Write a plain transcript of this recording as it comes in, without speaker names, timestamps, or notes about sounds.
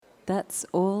That's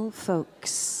all,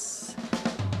 folks.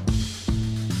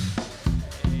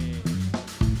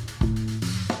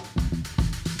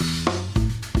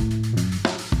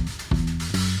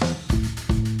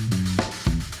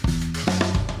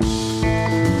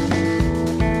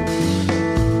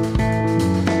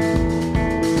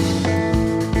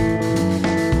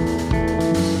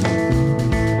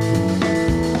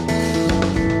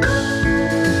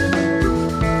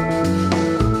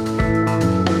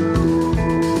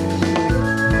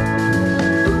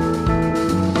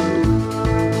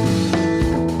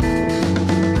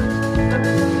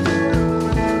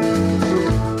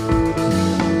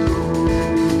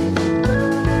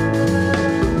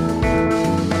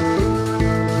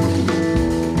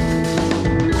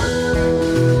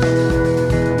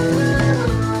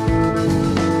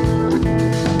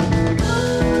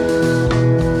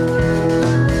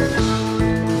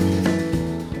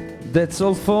 That's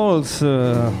all folks,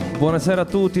 buonasera a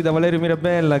tutti da Valerio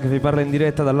Mirabella che vi parla in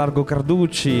diretta dal Largo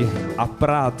Carducci a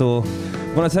Prato.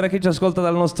 Buonasera a chi ci ascolta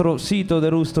dal nostro sito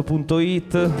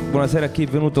derusto.it, buonasera a chi è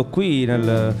venuto qui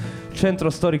nel centro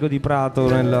storico di Prato,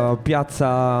 nella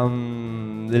piazza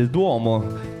del Duomo,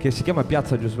 che si chiama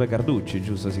Piazza Giosuè Carducci,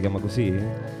 giusto? Si chiama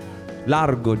così?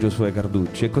 Largo Giosuè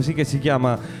Carducci, è così che si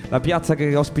chiama la piazza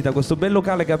che ospita questo bel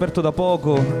locale che è aperto da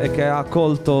poco e che ha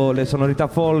accolto le sonorità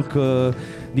folk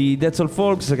di That's All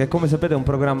Folks, che come sapete è un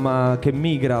programma che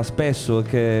migra spesso e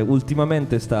che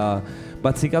ultimamente sta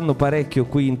bazzicando parecchio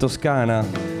qui in Toscana.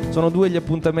 Sono due gli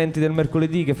appuntamenti del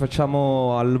mercoledì che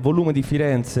facciamo al Volume di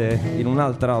Firenze, in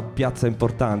un'altra piazza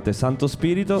importante, Santo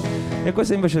Spirito, e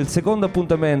questo invece è il secondo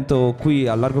appuntamento qui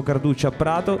al Largo Carducci a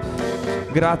Prato.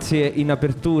 Grazie in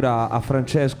apertura a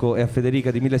Francesco e a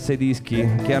Federica di 1006 Dischi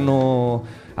che hanno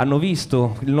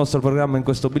visto il nostro programma in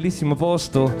questo bellissimo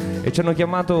posto e ci hanno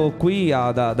chiamato qui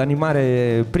ad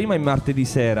animare prima il martedì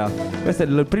sera. Questo è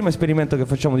il primo esperimento che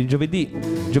facciamo di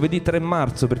giovedì 3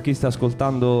 marzo per chi sta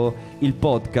ascoltando il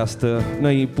podcast.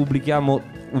 Noi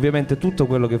pubblichiamo ovviamente tutto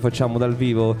quello che facciamo dal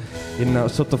vivo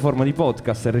sotto forma di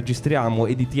podcast, registriamo,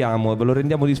 editiamo e ve lo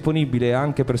rendiamo disponibile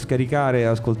anche per scaricare e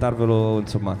ascoltarvelo,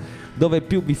 insomma, dove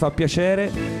più vi fa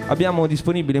piacere. Abbiamo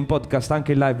disponibile in podcast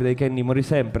anche il live dei Kenny Mori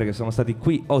Sempre, che sono stati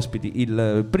qui ospiti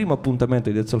il primo appuntamento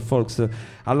di That's All Folks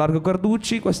a Largo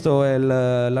Carducci. Questa è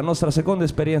la nostra seconda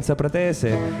esperienza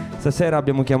pratese. Stasera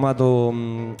abbiamo chiamato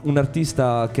un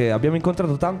artista che abbiamo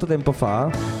incontrato tanto tempo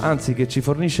fa, anzi che ci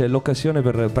fornisce l'occasione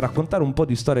per raccontare un po'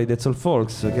 di storia di That's All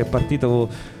Folks, che è partito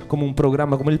come un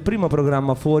programma, come il primo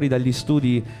programma fuori dagli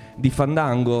studi di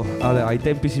Fandango. Ai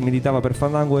tempi si militava per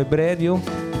Fandango Web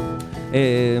Radio.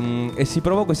 E si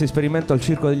provò questo esperimento al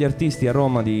Circo degli Artisti a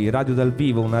Roma di radio dal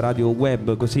vivo, una radio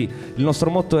web, così. Il nostro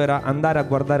motto era andare a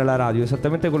guardare la radio,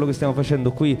 esattamente quello che stiamo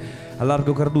facendo qui a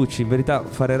Largo Carducci. In verità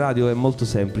fare radio è molto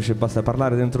semplice, basta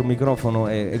parlare dentro un microfono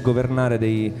e governare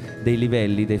dei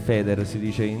livelli, dei fader si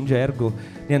dice in gergo,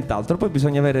 nient'altro. Poi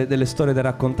bisogna avere delle storie da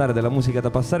raccontare, della musica da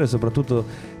passare e soprattutto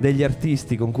degli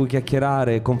artisti con cui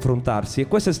chiacchierare e confrontarsi, e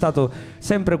questo è stato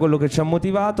sempre quello che ci ha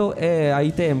motivato. E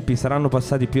ai tempi saranno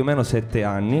passati più o meno 7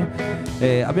 anni.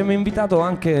 Abbiamo invitato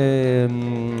anche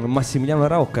Massimiliano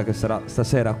LAROCCA, che sarà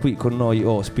stasera qui con noi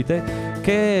ospite,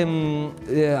 che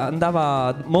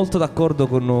andava molto d'accordo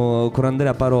con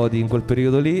Andrea Parodi in quel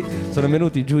periodo lì. Sono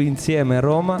venuti giù insieme a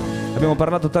Roma, abbiamo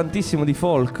parlato tantissimo di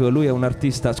folk. Lui è un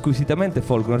artista squisitamente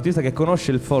folk, un artista che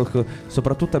conosce il folk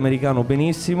soprattutto americano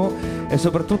benissimo, e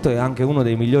soprattutto è anche uno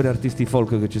dei migliori artisti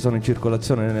folk che ci sono in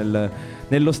circolazione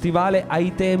nello stivale.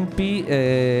 Ai tempi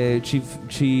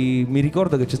mi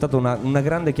ricordo che c'è stata una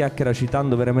grande chiacchiera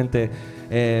citando veramente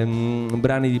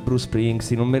brani di Bruce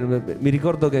Springsteen. Mi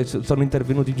ricordo che sono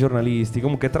intervenuti giornalisti.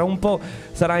 Comunque tra un po'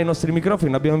 sarà ai nostri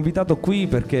microfoni. L'abbiamo invitato qui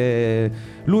perché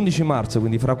l'11 marzo,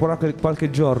 quindi fra qualche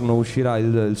giorno, uscirà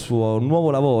il suo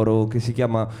nuovo lavoro che si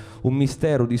chiama Un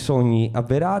mistero di sogni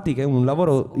avverati, che è un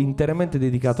lavoro interamente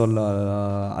dedicato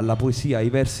alla poesia, ai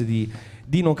versi di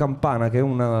Dino Campana, che è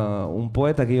un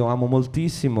poeta che io amo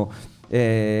moltissimo.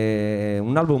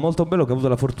 Un album molto bello che ho avuto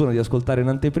la fortuna di ascoltare in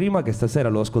anteprima, che stasera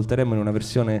lo ascolteremo in una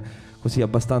versione così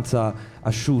abbastanza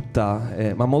asciutta,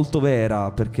 ma molto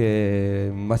vera, perché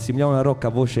Massimiliano LAROCCA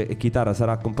voce e chitarra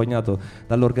sarà accompagnato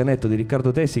dall'organetto di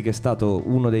Riccardo Tesi, che è stato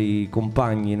uno dei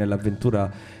compagni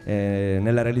nell'avventura,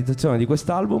 nella realizzazione di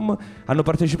quest'album. Hanno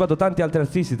partecipato tanti altri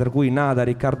artisti, tra cui Nada,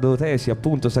 Riccardo Tesi,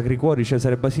 appunto Sacri Cuori,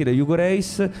 Cesare Basile, Hugo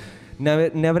Reis.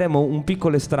 Ne avremo un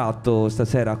piccolo estratto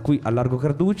stasera qui a Largo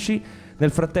Carducci. Nel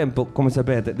frattempo, come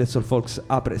sapete, Dead Soul Folks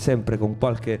apre sempre con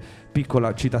qualche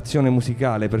piccola citazione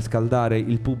musicale per scaldare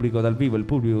il pubblico dal vivo, il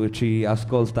pubblico che ci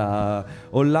ascolta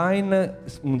online.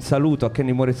 Un saluto a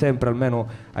Kenny Muore Sempre, almeno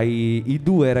ai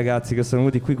due ragazzi che sono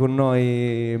venuti qui con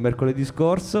noi mercoledì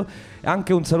scorso.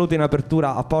 Anche un saluto in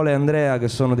apertura a Paola e Andrea, che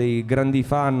sono dei grandi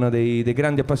fan, dei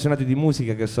grandi appassionati di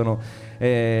musica, che sono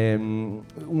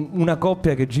una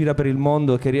coppia che gira per il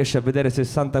mondo e che riesce a vedere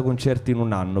 60 concerti in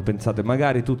un anno. Pensate,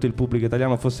 magari tutto il pubblico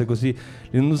italiano fosse così,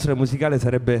 l'industria musicale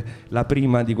sarebbe la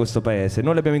prima di questo paese.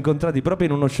 Noi li abbiamo incontrati proprio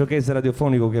in uno showcase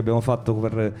radiofonico che abbiamo fatto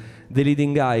per The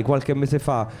Leading Guy qualche mese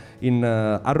fa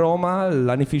a Roma,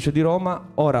 l'anificio di Roma.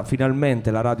 Ora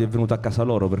finalmente la radio è venuta a casa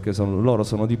loro, perché loro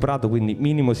sono di Prato, quindi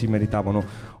minimo si meritavano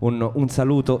un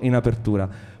saluto in apertura.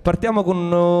 Partiamo con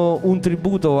un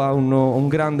tributo a un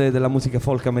grande della musica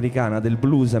folk americana, del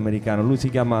blues americano. Lui si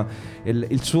chiama,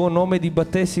 il suo nome di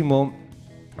battesimo,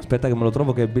 aspetta che me lo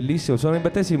trovo che è bellissimo, il suo nome di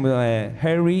battesimo è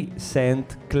Harry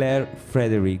St. Clair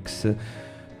Fredericks,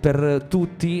 per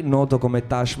tutti noto come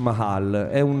Taj Mahal.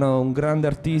 È un grande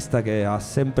artista che ha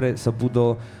sempre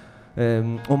saputo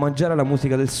omaggiare la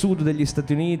musica del sud degli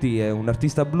Stati Uniti. È un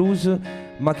artista blues,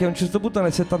 ma che a un certo punto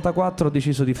nel 74 ha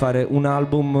deciso di fare un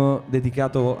album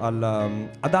dedicato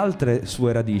ad altre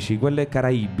sue radici, quelle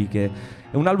caraibiche.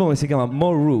 È un album che si chiama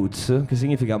More Roots, che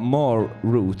significa More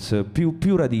Roots, più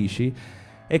radici,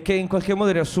 e che in qualche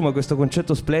modo riassume questo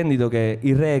concetto splendido che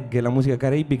il reggae, la musica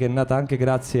caraibica, è nata anche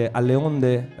grazie alle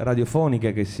onde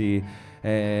radiofoniche che si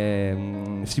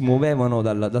muovevano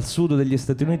dal sud degli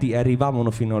Stati Uniti e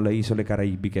arrivavano fino alle isole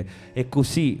caraibiche. E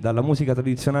così dalla musica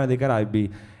tradizionale dei Caraibi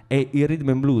e il rhythm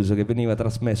and blues che veniva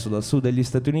trasmesso dal sud degli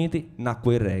Stati Uniti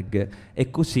nacque il reggae, e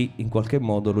così in qualche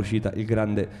modo lo cita il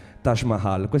grande Taj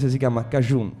Mahal. Questo si chiama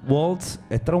Cajun Waltz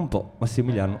e tra un po'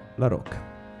 Massimiliano LaRocca.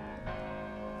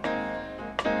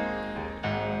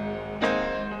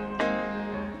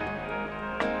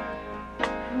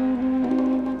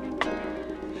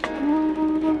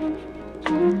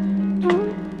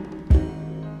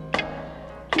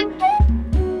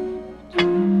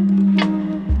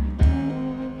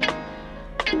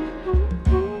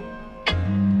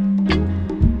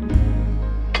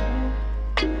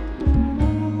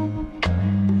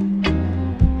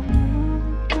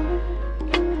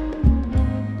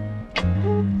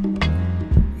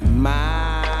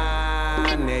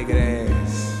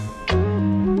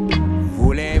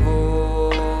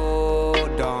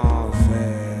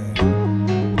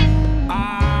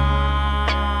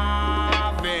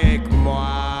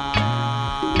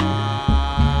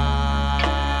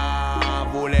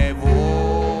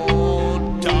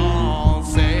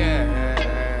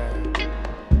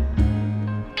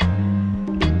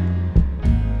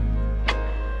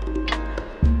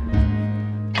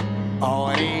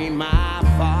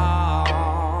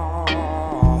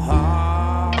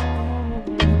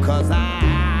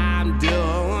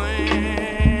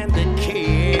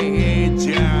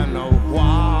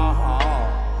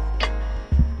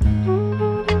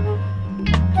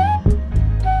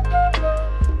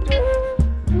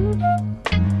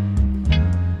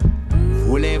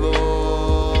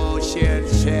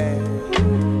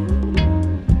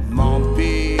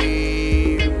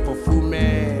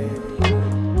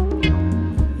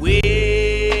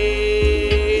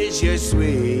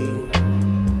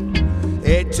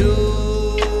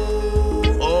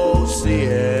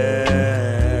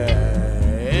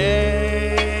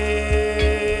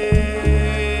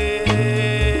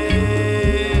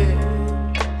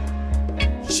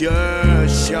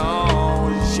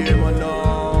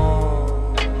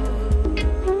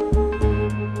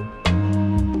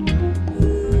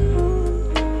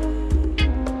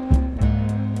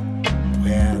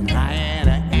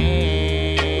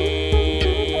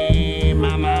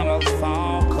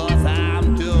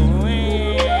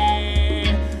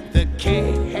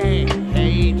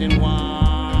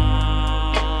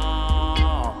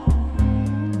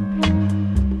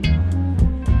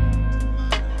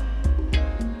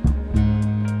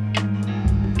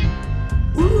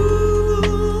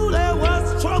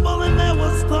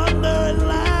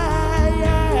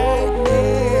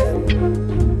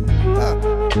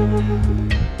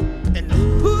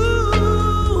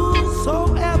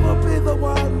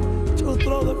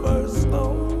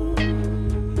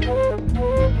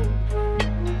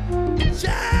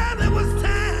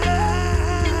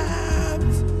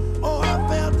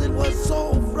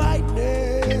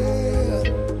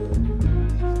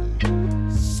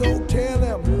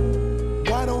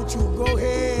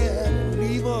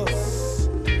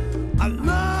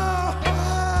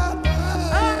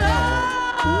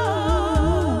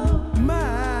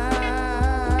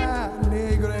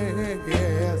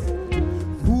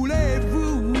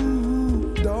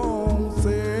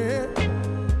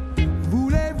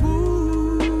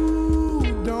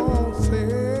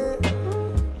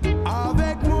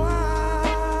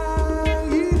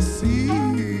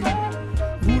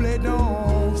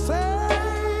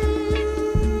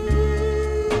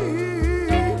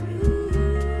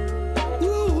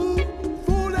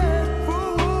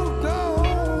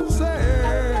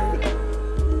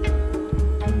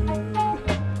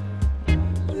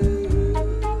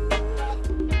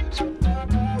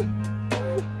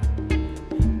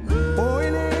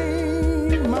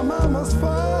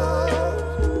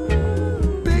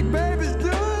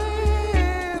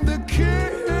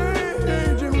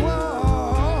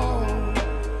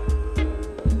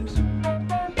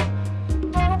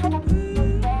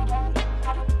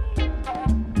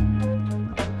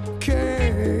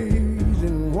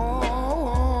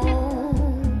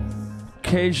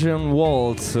 Caucasian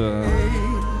Waltz,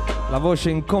 la voce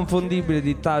inconfondibile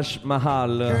di Taj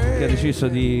Mahal, che ha deciso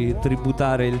di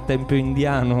tributare il tempio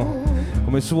indiano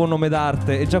come suo nome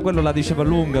d'arte, e già quello la diceva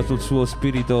lunga sul suo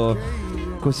spirito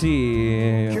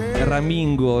così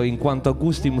ramingo in quanto a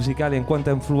gusti musicali e in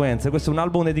quanto a influenze. Questo è un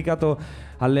album dedicato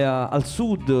al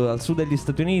sud degli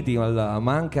Stati Uniti,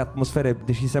 ma anche a atmosfere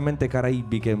decisamente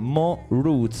caraibiche. Mo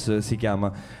Roots si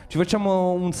chiama. Ci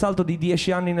facciamo un salto di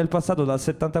 10 anni nel passato, dal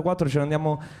 74 ce ne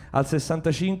andiamo al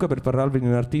 65 per parlarvi di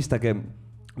un artista che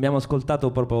abbiamo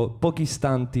ascoltato proprio pochi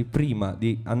istanti prima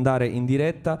di andare in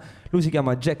diretta. Lui si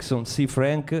chiama Jackson C.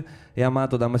 Frank, è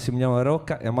amato da Massimiliano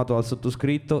LaRocca, è amato dal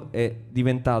sottoscritto, è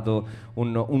diventato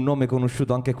un nome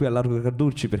conosciuto anche qui a Largo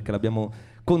Carducci, perché l'abbiamo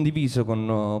condiviso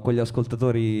con gli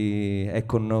ascoltatori e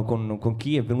con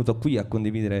chi è venuto qui a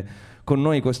condividere con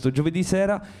noi questo giovedì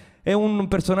sera. È un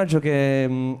personaggio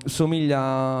che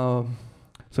somiglia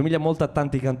molto a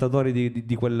tanti cantatori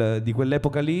di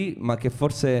quell'epoca lì, ma che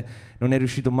forse non è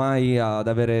riuscito mai ad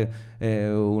avere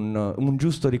un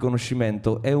giusto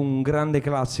riconoscimento. È un grande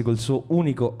classico, il suo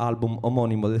unico album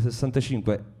omonimo del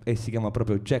 65, e si chiama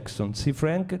proprio Jackson C.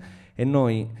 Frank. E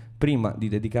noi, prima di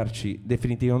dedicarci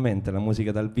definitivamente alla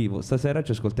musica dal vivo, stasera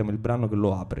ci ascoltiamo il brano che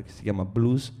lo apre, che si chiama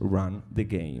Blues Run the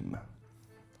Game.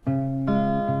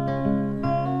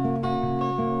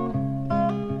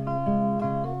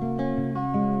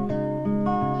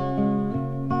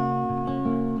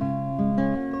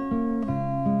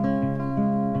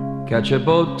 Catch a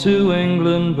boat to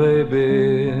England,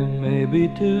 baby, maybe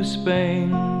to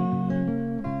Spain.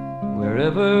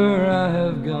 Wherever I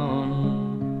have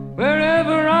gone,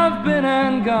 wherever I've been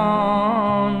and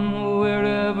gone,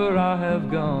 wherever I have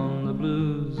gone, the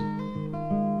blues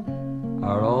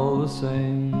are all the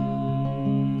same.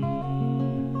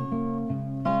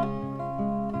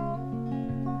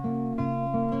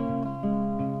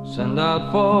 Send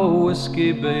out for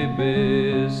whiskey,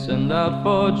 baby, send out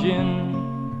for gin.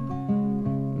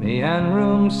 Me and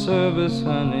room service,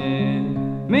 honey,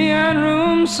 me and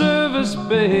room service,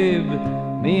 babe,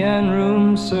 me and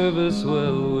room service,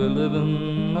 well, we're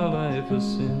living a life of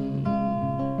sin.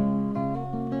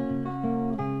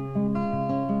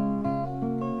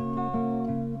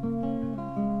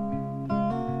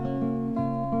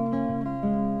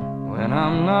 When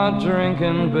I'm not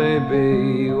drinking,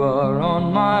 baby, you are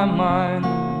on my mind.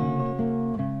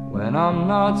 When I'm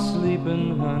not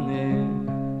sleeping, honey,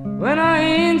 when I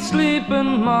ain't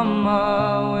sleeping,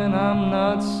 mama, when I'm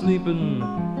not sleeping,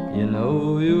 you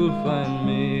know you'll find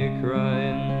me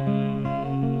crying.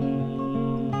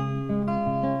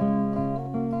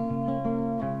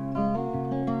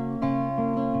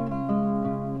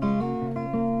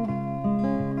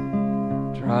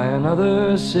 Try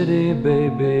another city,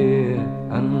 baby,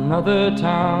 another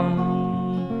town,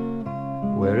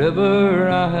 wherever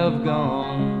I have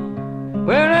gone,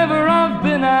 wherever I've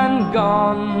been and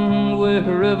gone,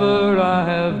 wherever I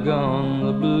have gone,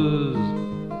 the blues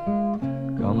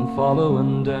come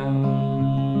following down.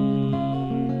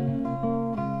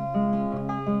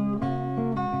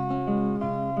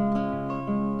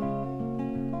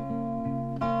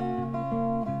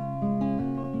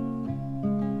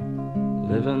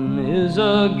 Living is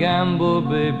a gamble,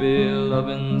 baby,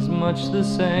 loving's much the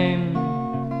same.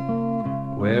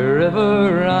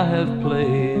 Wherever I have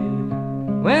played,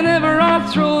 whenever I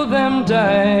throw them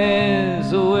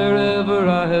dice, wherever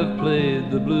I have played,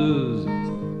 the blues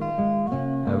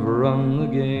have run the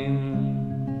game.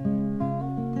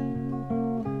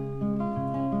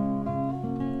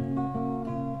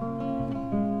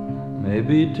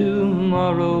 Maybe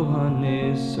tomorrow,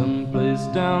 honey, someplace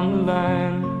down the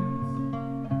line,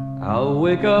 I'll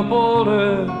wake up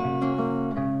older,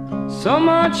 so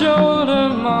much older,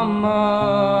 mama,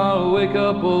 I'll wake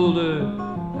up older,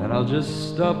 and I'll just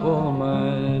stop all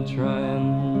my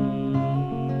trying.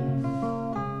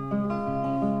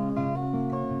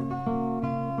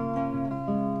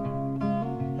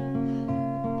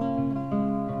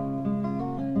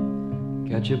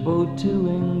 Catch a boat to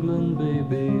England,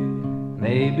 baby,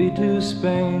 maybe to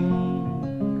Spain.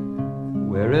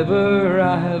 Wherever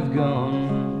I have gone,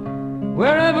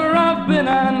 wherever I've been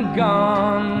and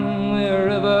gone,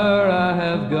 wherever I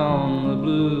have gone, the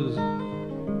blues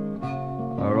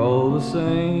are all the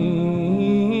same.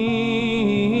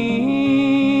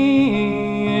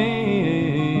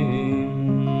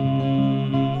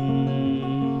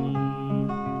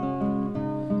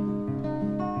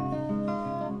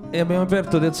 E abbiamo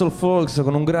aperto Dead Soul Folks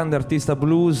con un grande artista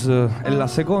blues, e la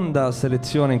seconda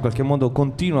selezione in qualche modo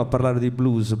continua a parlare di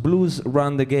blues. Blues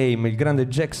Run the Game, il grande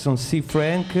Jackson C.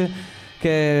 Frank,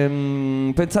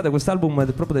 che pensate, quest'album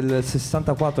è proprio del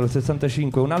 64, del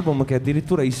 65, un album che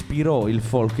addirittura ispirò il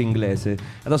folk inglese.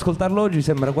 Ad ascoltarlo oggi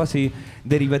sembra quasi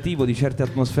derivativo di certe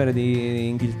atmosfere di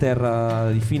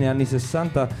Inghilterra di fine anni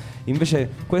 60, invece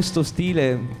questo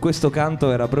stile, questo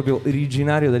canto era proprio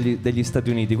originario degli Stati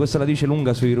Uniti. Questo la dice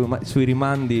lunga sui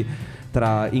rimandi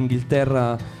tra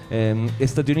Inghilterra e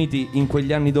Stati Uniti in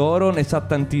quegli anni d'oro. Ne sa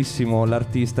tantissimo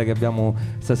l'artista che abbiamo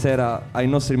stasera ai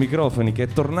nostri microfoni, che è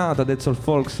tornato ad Edsel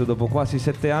Folks dopo quasi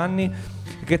 7 anni,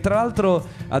 che tra l'altro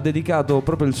ha dedicato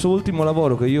proprio il suo ultimo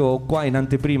lavoro, che io ho qua in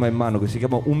anteprima in mano, che si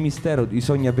chiama Un mistero di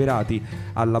sogni avverati,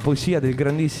 alla poesia del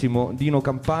grandissimo Dino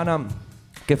Campana,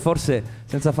 che forse,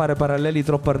 senza fare paralleli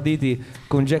troppo arditi,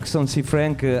 con Jackson C.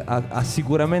 Frank ha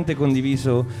sicuramente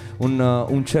condiviso una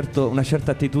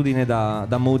certa attitudine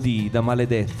da maudì, da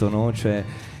maledetto, no? Cioè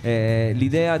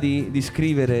l'idea di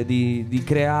scrivere, di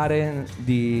creare,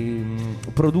 di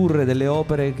produrre delle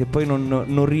opere che poi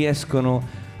non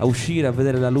riescono a uscire, a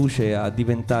vedere la luce e a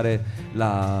diventare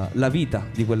la vita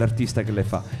di quell'artista che le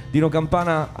fa. Dino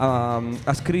Campana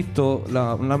ha scritto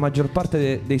la maggior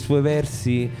parte dei suoi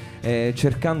versi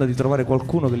cercando di trovare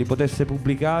qualcuno che li potesse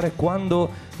pubblicare. Quando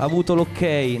ha avuto l'ok,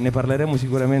 ne parleremo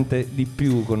sicuramente di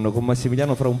più con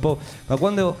Massimiliano fra un po', ma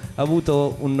quando ha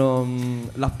avuto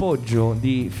l'appoggio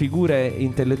di figure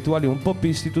intellettuali un po' più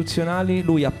istituzionali,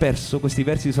 lui ha perso, questi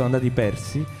versi sono andati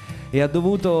persi, e ha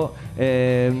dovuto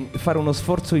fare uno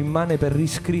sforzo immane per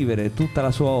riscrivere tutta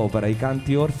la sua opera, i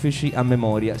canti orfici, a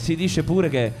memoria. Si dice pure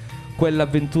che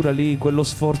quell'avventura lì, quello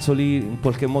sforzo lì, in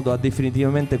qualche modo ha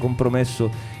definitivamente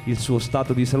compromesso il suo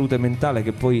stato di salute mentale,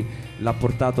 che poi l'ha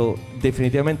portato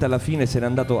definitivamente alla fine. Se n'è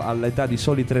andato all'età di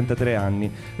soli 33 anni.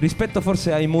 Rispetto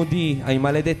forse ai maudì, ai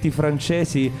maledetti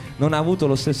francesi, non ha avuto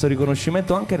lo stesso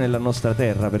riconoscimento anche nella nostra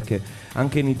terra, perché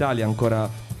anche in Italia ancora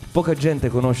poca gente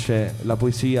conosce la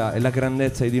poesia e la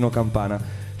grandezza di Dino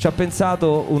Campana. Ci ha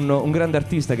pensato un grande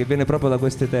artista che viene proprio da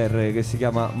queste terre, che si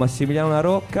chiama Massimiliano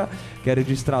LaRocca, che ha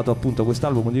registrato appunto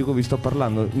quest'album di cui vi sto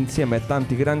parlando insieme a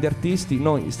tanti grandi artisti.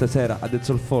 Noi stasera ad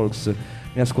Edsel Folks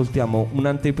ne ascoltiamo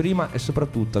un'anteprima, e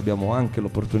soprattutto abbiamo anche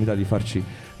l'opportunità di farci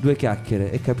due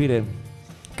chiacchiere e capire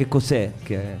che cos'è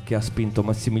che ha spinto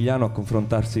Massimiliano a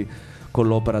confrontarsi con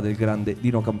l'opera del grande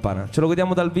Dino Campana. Ce lo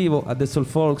vediamo dal vivo ad Edsel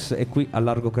Folks e qui a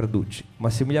Largo Carducci.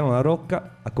 Massimiliano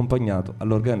LaRocca, accompagnato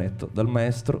all'organetto dal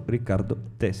maestro Riccardo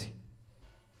Tesi.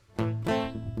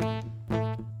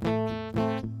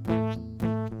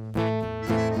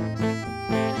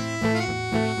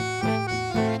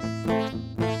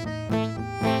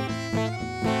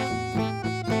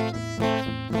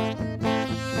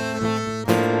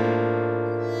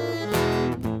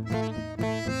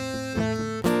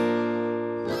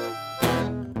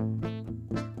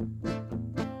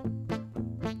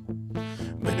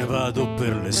 Vado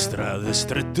per le strade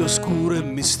strette, oscure e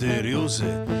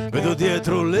misteriose, vedo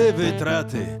dietro le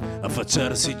vetrate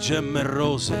affacciarsi gemme e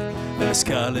rose. Nelle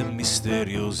scale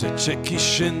misteriose c'è chi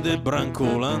scende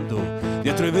brancolando,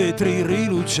 dietro i vetri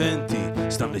rilucenti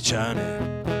stanno le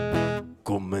ciane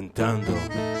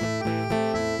commentando.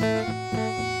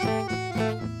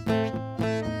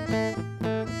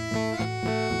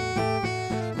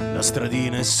 La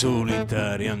stradina è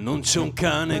solitaria, non c'è un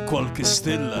cane, qualche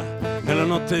stella nella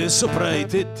notte sopra i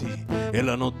tetti, e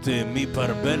la notte mi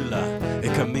par bella, e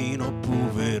cammino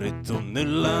poveretto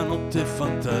nella notte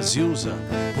fantasiosa,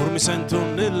 pur mi sento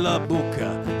nella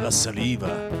bocca la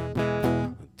saliva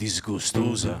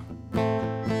disgustosa.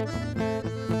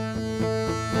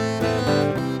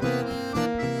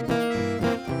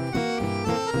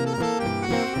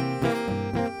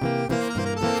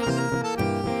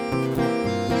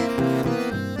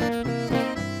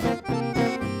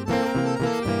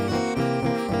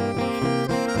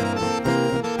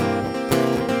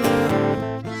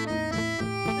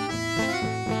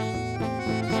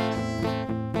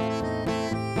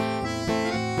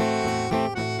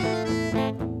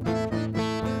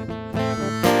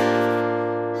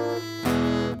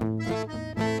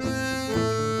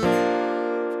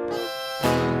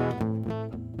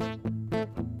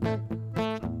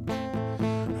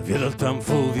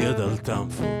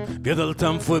 Via dal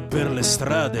tanfo e per le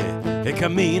strade, e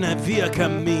cammina,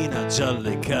 già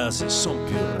le case son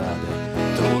più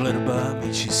rade. Trovo l'erba,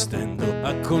 mi ci stendo,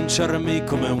 a conciarmi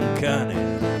come un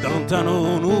cane, da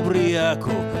lontano un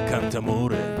ubriaco canta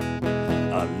amore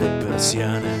alle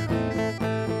persiane.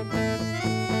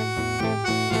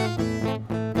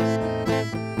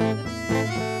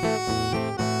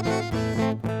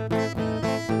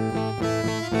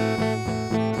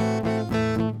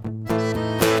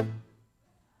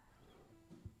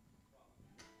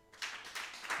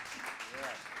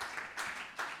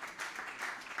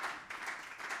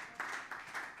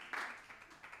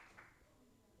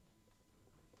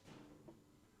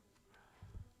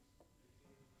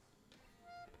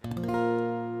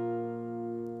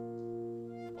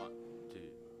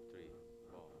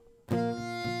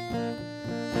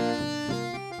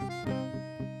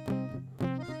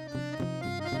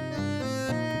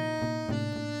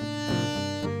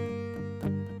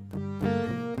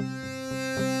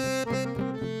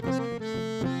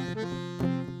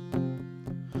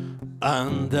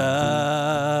 andava,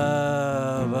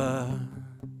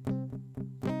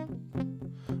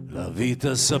 la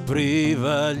vita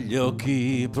s'apriva agli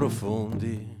occhi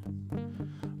profondi,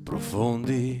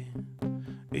 profondi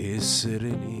e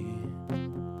sereni.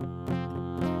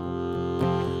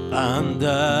 Andava,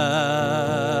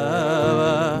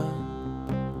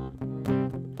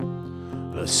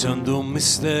 lasciando un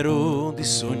mistero di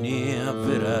sogni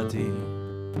avverati,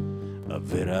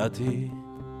 avverati,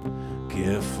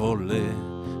 che è folle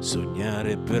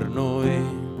sognare per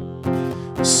noi.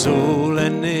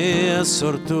 Solenne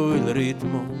assorto il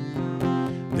ritmo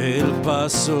del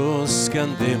passo,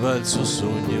 scandeva il suo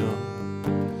sogno.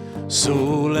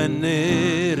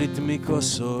 Solenne ritmico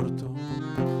assorto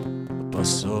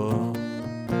passò.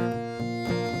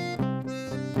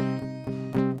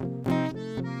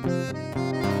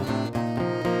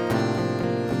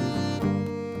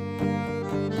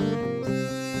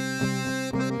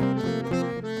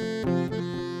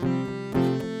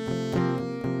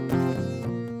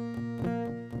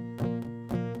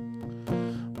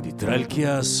 Tra il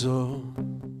chiasso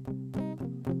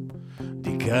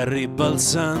di carri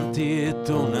balzanti e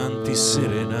tonanti,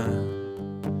 serena,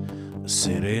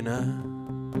 serena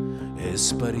è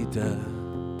sparita.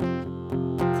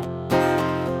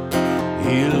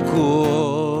 Il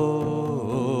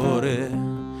cuore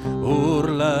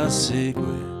urla,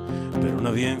 segue per una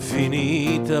via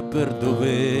infinita, per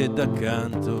dove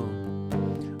d'accanto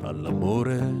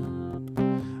all'amore,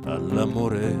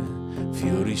 all'amore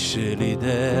fiorisce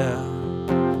l'idea,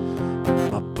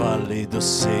 ma pallido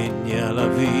segna la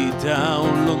vita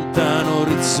un lontano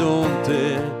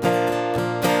orizzonte.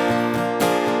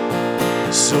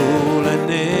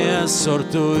 Solenne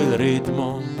assorto il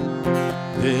ritmo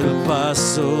del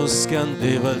passo,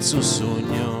 scandeva il suo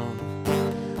sogno.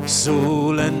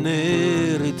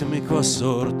 Solenne ritmico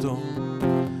assorto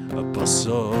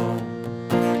passò.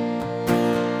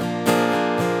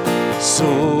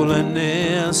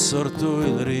 Solenne assorto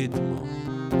il ritmo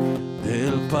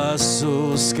del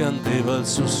passo, scandeva il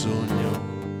suo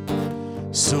sogno.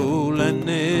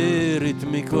 Solenne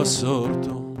ritmico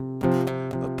assorto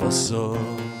passò.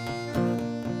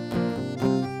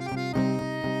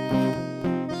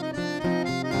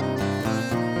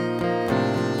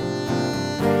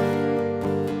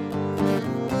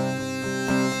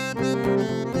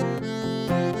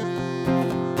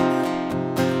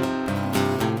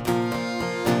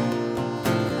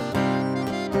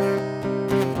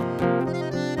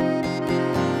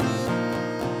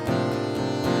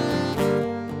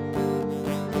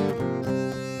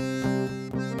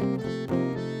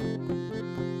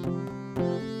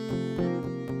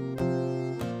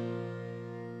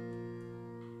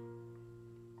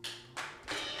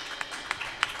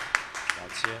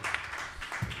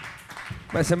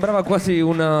 Beh, sembrava quasi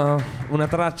una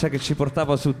traccia che ci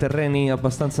portava su terreni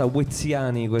abbastanza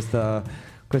wetziani, questa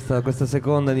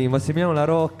seconda di Massimiliano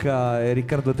LaRocca e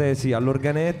Riccardo Tesi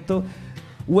all'organetto.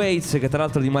 Waits, che tra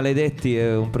l'altro di Maledetti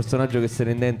è un personaggio che se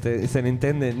ne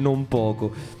intende non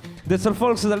poco. The Soul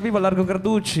Folks dal vivo a Largo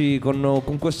Carducci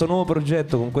con questo nuovo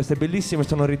progetto, con queste bellissime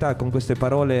sonorità, con queste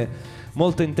parole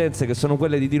molto intense che sono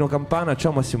quelle di Dino Campana.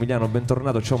 Ciao Massimiliano,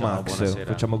 bentornato. Ciao Max, buonasera,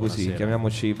 facciamo così, buonasera.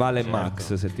 Chiamiamoci Vale e Certo.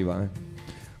 Max se ti va.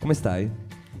 Come stai?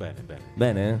 Bene, bene.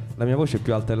 Bene? La mia voce è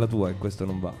più alta della tua e questo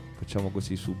non va. Facciamo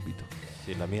così subito.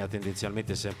 Sì, la mia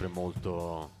tendenzialmente è sempre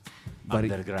molto Vari-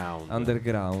 underground.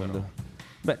 Underground. Però,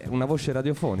 Beh, una voce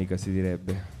radiofonica si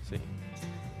direbbe. sì.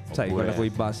 Sai, Oppure- quella con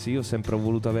i bassi. Io ho sempre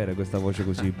voluto avere questa voce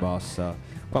così bassa.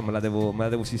 Qua me la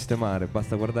devo sistemare.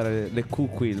 Basta guardare le Q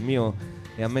qui. Il mio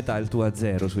è a metà, il tuo a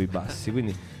zero sui bassi.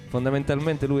 Quindi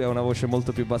fondamentalmente lui ha una voce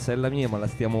molto più bassa della mia, ma la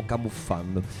stiamo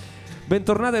camuffando.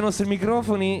 Bentornati ai nostri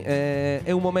microfoni.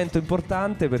 È un momento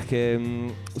importante perché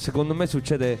secondo me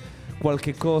succede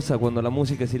qualche cosa quando la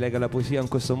musica si lega alla poesia in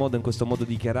questo modo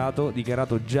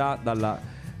dichiarato già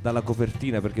dalla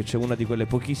copertina, perché c'è una di quelle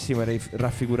pochissime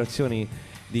raffigurazioni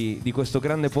di questo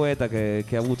grande poeta che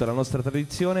ha avuto la nostra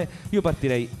tradizione. Io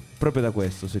partirei proprio da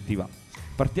questo, se ti va.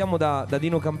 Partiamo da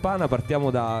Dino Campana,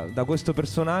 partiamo da questo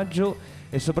personaggio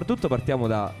e soprattutto partiamo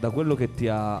da quello che ti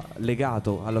ha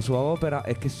legato alla sua opera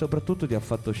e che soprattutto ti ha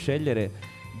fatto scegliere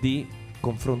di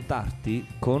confrontarti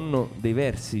con dei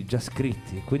versi già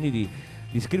scritti, quindi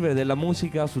di scrivere della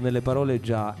musica su delle parole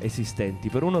già esistenti.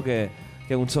 Per uno che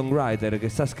è un songwriter, che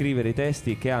sa scrivere i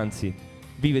testi, che anzi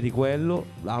vive di quello,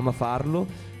 ama farlo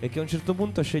e che a un certo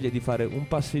punto sceglie di fare un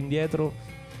passo indietro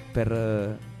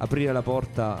per aprire la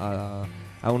porta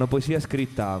a una poesia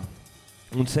scritta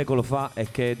un secolo fa e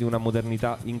che è di una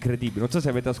modernità incredibile. Non so se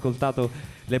avete ascoltato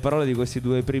le parole di questi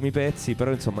due primi pezzi,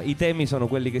 però insomma i temi sono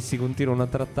quelli che si continuano a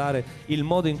trattare, il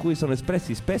modo in cui sono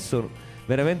espressi spesso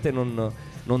veramente non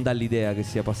dà l'idea che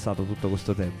sia passato tutto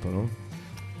questo tempo, no?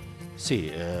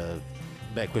 Sì,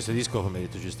 questo disco, come hai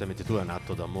detto giustamente tu, è un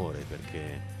atto d'amore,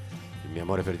 perché il mio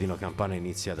amore per Dino Campana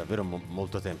inizia davvero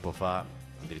molto tempo fa,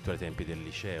 addirittura ai tempi del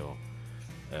liceo,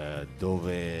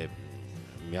 dove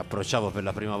mi approcciavo per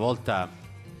la prima volta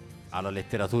alla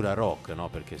letteratura rock, no?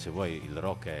 Perché se vuoi il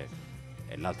rock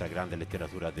è l'altra grande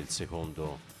letteratura del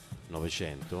secondo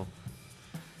Novecento,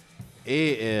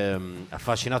 e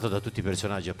affascinato da tutti i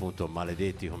personaggi appunto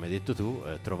maledetti, come hai detto tu,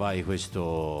 trovai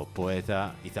questo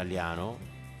poeta italiano,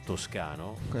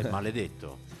 toscano,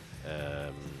 maledetto,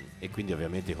 e quindi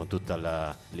ovviamente con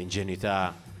tutta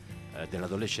l'ingenuità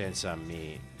dell'adolescenza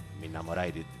mi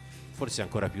innamorai forse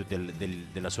ancora più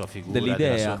della sua figura,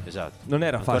 dell'idea. Esatto. Non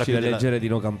era Ancora facile più leggere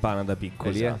Dino Campana da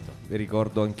piccoli, Esatto.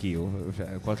 Ricordo anch'io,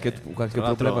 cioè, qualche Tra problema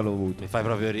l'altro l'ho avuto. Mi fai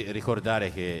proprio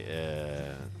ricordare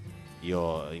che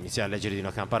io iniziai a leggere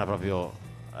Dino Campana proprio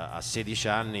a 16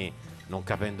 anni, non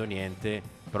capendo niente,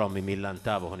 però mi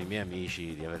millantavo con i miei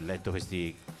amici di aver letto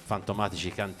questi fantomatici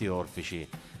canti orfici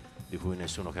di cui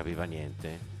nessuno capiva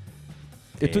niente.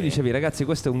 E tu dicevi, ragazzi,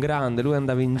 questo è un grande, lui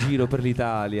andava in giro per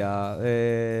l'Italia,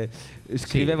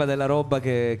 scriveva della roba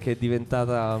che è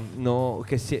diventata, no,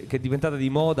 che è diventata di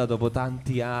moda dopo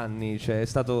tanti anni, cioè è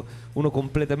stato uno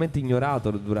completamente ignorato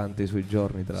durante i suoi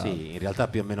giorni, tra l'altro. Sì, in realtà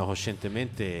più o meno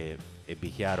coscientemente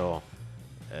ebbi chiaro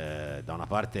da una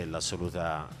parte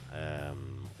l'assoluta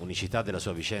unicità della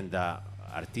sua vicenda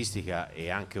artistica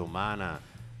e anche umana,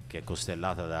 che è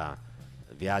costellata da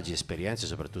viaggi, esperienze,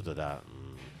 soprattutto da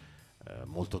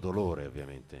molto dolore,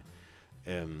 ovviamente.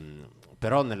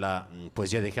 Però nella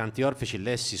poesia dei canti orfici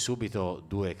lessi subito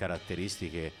due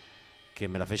caratteristiche che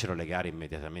me la fecero legare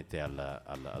immediatamente al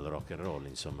rock and roll,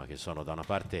 insomma, che sono da una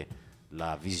parte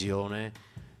la visione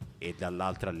e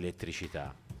dall'altra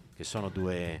l'elettricità, che sono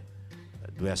due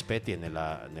aspetti che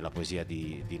nella poesia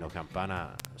di Dino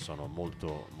Campana sono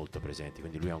molto, molto presenti.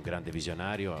 Quindi lui è un grande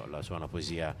visionario, la sua è una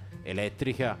poesia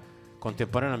elettrica.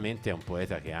 Contemporaneamente è un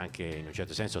poeta che è anche in un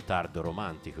certo senso tardo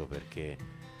romantico, perché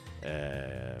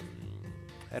era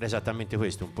esattamente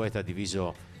questo, un poeta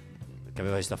diviso, che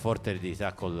aveva questa forte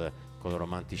eredità col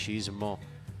romanticismo,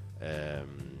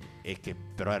 e che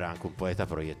però era anche un poeta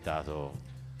proiettato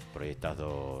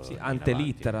sì, in ante avanti.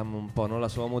 litteram un po', no? La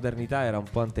sua modernità era un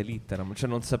po' ante litteram, cioè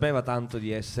non sapeva tanto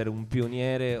di essere un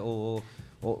pioniere o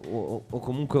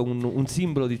comunque un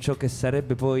simbolo di ciò che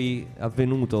sarebbe poi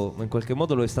avvenuto, ma in qualche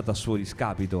modo lo è stato a suo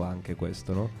discapito anche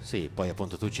questo, no? Sì, poi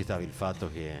appunto tu citavi il fatto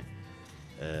che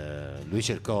lui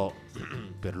cercò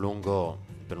per un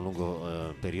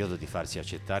lungo periodo di farsi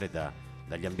accettare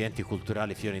dagli ambienti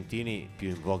culturali fiorentini più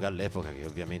in voga all'epoca, che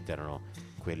ovviamente erano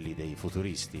quelli dei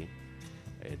futuristi,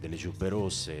 delle giubbe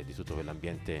rosse, di tutto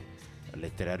quell'ambiente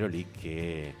letterario lì,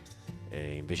 che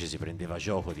invece si prendeva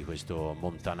gioco di questo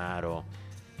montanaro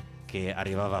che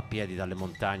arrivava a piedi dalle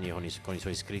montagne con i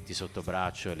suoi scritti sotto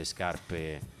braccio e le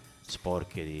scarpe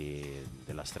sporche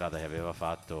della strada che aveva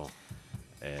fatto,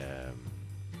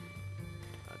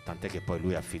 tant'è che poi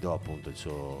lui affidò appunto il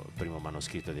suo primo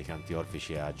manoscritto dei canti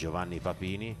orfici a Giovanni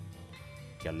Papini,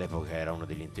 che all'epoca era uno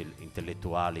degli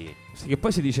intellettuali. Sì, che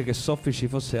poi si dice che Soffici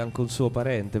fosse anche un suo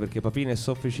parente, perché Papini e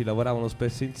Soffici lavoravano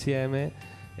spesso insieme,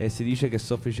 e si dice che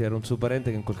Soffici era un suo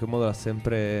parente che in qualche modo l'ha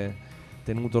sempre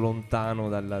tenuto lontano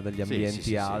dagli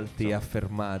ambienti alti e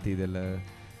affermati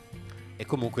E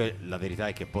comunque la verità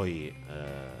è che poi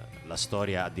la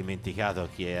storia ha dimenticato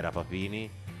chi era Papini,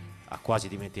 ha quasi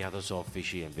dimenticato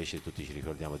Soffici, e invece tutti ci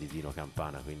ricordiamo di Dino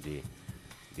Campana, quindi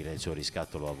direi il suo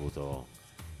riscatto l'ho avuto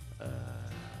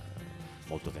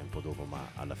molto tempo dopo, ma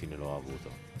alla fine l'ho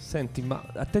avuto. Senti, ma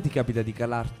a te ti capita di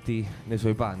calarti nei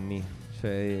suoi panni?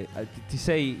 Cioè, ti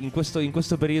sei in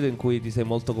questo periodo in cui ti sei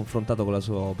molto confrontato con la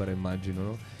sua opera, immagino,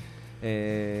 no?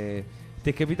 Ti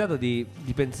è capitato di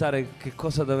pensare che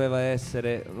cosa doveva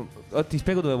essere? Ti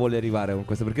spiego dove vuole arrivare con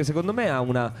questo, perché secondo me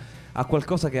ha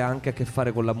qualcosa che ha anche a che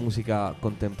fare con la musica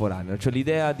contemporanea, cioè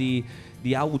l'idea di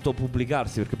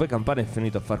autopubblicarsi, perché poi Campana è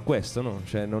finito a far questo, no?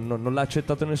 Cioè non l'ha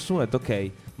accettato nessuno, ha detto ok,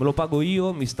 me lo pago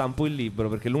io, mi stampo il libro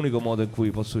perché è l'unico modo in cui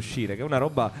posso uscire, che è una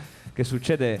roba che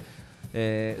succede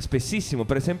spessissimo,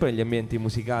 per esempio negli ambienti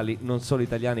musicali non solo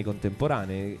italiani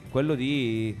contemporanei, quello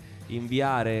di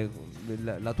inviare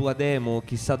la tua demo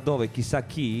chissà dove, chissà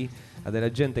chi, a della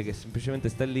gente che semplicemente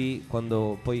sta lì,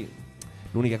 quando poi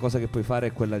l'unica cosa che puoi fare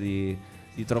è quella di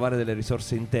trovare delle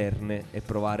risorse interne e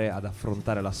provare ad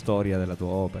affrontare la storia della tua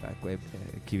opera, e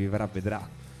chi vivrà vedrà.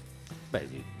 Beh,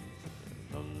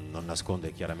 non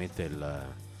nasconde chiaramente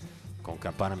con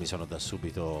Campana mi sono da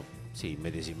subito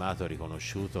immedesimato,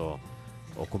 riconosciuto,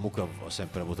 o comunque ho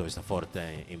sempre avuto questa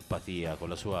forte empatia con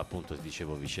la sua, appunto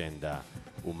dicevo, vicenda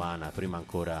umana, prima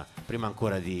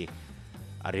ancora di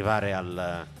arrivare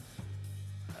al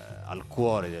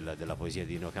cuore della poesia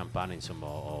di Nino Campana. Insomma,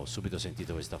 ho subito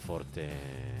sentito questa forte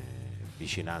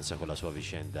vicinanza con la sua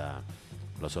vicenda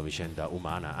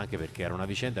umana, anche perché era una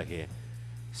vicenda che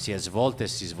si è svolta e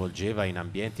si svolgeva in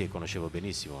ambienti che conoscevo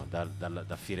benissimo,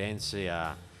 da Firenze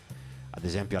ad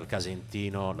esempio al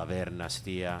Casentino, la Verna,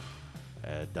 Stia,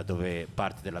 da dove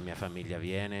parte della mia famiglia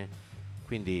viene.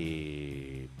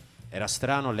 Quindi era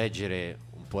strano leggere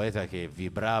un poeta che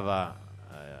vibrava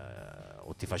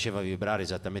o ti faceva vibrare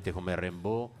esattamente come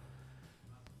Rimbaud,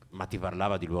 ma ti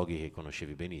parlava di luoghi che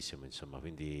conoscevi benissimo, insomma.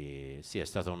 Quindi sì, è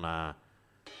stata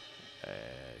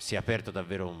si è aperto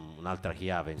davvero un'altra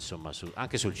chiave, insomma,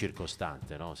 anche sul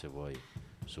circostante, no? Se vuoi,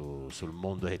 sul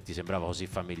mondo che ti sembrava così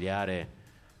familiare.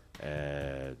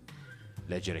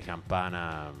 Leggere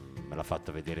Campana me l'ha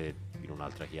fatto vedere in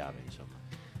un'altra chiave, insomma.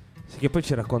 Sì, che poi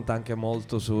ci racconta anche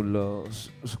molto su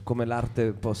come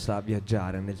l'arte possa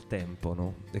viaggiare nel tempo,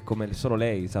 no? E come solo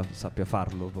lei sappia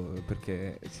farlo,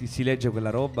 perché si legge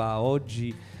quella roba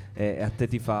oggi e a te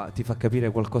ti fa capire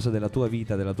qualcosa della tua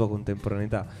vita, della tua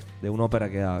contemporaneità. È un'opera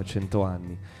che ha 100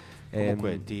 anni.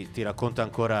 Comunque ti racconto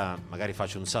ancora, magari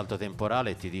faccio un salto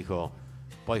temporale e ti dico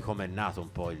poi com'è nato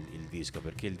un po' il disco,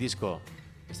 perché il disco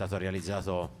è stato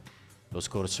realizzato lo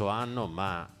scorso anno,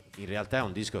 ma in realtà è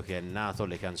un disco che è nato,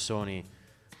 le canzoni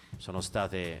sono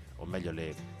state, o meglio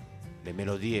le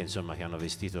melodie, insomma, che hanno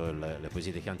vestito le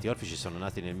poesie dei canti orfici sono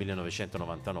nati nel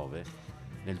 1999,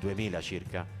 nel 2000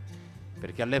 circa,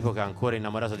 perché all'epoca, ancora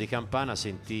innamorato di Campana,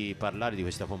 sentii parlare di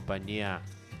questa compagnia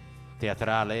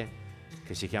teatrale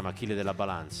che si chiama Achille della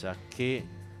Balanza, che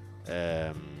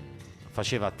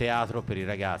faceva teatro per i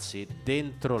ragazzi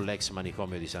dentro l'ex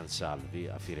manicomio di San Salvi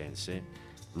a Firenze,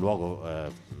 luogo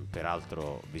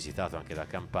peraltro visitato anche da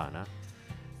Campana.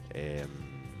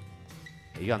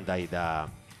 Io andai da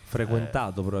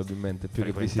frequentato probabilmente più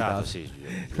che visitato. Sì,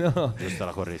 no, giusto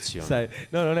la correzione. Sai,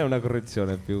 no, non è una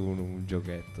correzione, è più un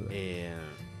giochetto. E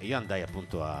io andai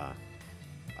appunto a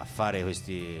fare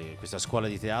questa scuola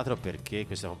di teatro perché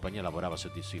questa compagnia lavorava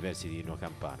sui versi di Nino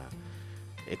Campana.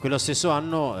 E quello stesso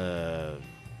anno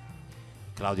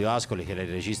Claudio Ascoli, che era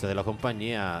il regista della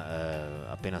compagnia,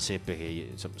 appena seppe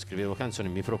che scrivevo canzoni,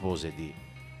 mi propose di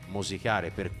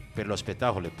musicare per lo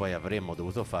spettacolo, e poi avremmo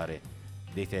dovuto fare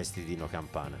dei testi di Nino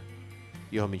Campana.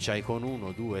 Io cominciai con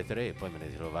 1, 2, 3 e poi me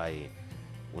ne trovai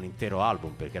un intero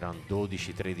album, perché erano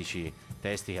 12-13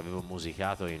 testi che avevo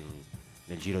musicato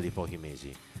nel giro di pochi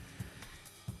mesi.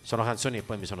 Sono canzoni che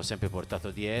poi mi sono sempre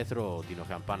portato dietro. Nino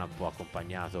Campana ha un po'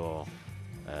 accompagnato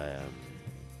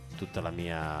tutto il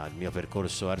mio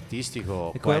percorso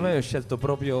artistico. E come mai ho scelto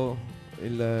proprio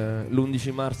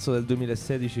l'11 marzo del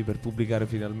 2016 per pubblicare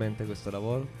finalmente questo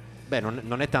lavoro? Beh,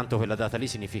 non è tanto quella data lì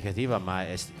significativa, ma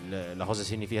la cosa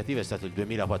significativa è stato il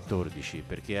 2014,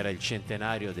 perché era il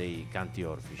centenario dei canti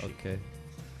orfici. Ok.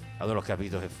 Allora ho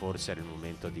capito che forse era il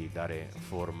momento di dare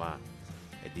forma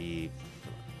e di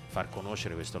far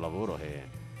conoscere questo lavoro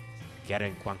che era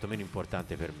quantomeno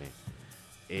importante per me.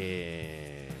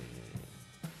 E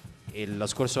lo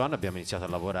scorso anno abbiamo iniziato a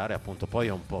lavorare, appunto. Poi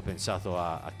ho un po' pensato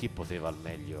a chi poteva al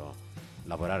meglio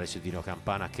lavorare su Nino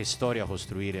Campana, che storia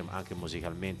costruire anche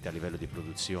musicalmente a livello di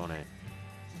produzione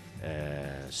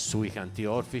sui canti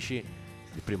orfici.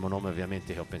 Il primo nome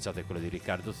ovviamente che ho pensato è quello di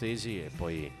Riccardo Tesi, e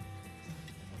poi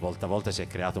volta a volta si è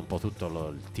creato un po' tutto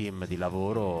il team di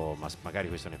lavoro, ma magari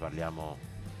questo ne parliamo.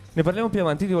 Ne parliamo più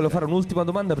avanti. Ti volevo fare un'ultima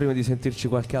domanda prima di sentirci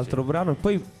qualche altro brano, e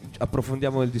poi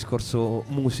approfondiamo il discorso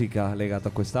musica legato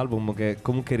a quest'album, che è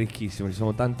comunque ricchissimo. Ci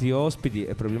sono tanti ospiti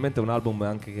e probabilmente è un album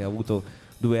anche che ha avuto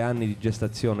 2 anni di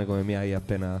gestazione, come mi hai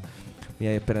appena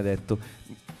detto.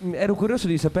 Ero curioso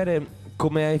di sapere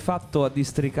come hai fatto a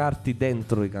districarti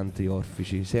dentro i canti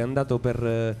orfici. Sei andato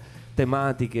per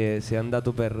tematiche, sei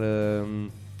andato per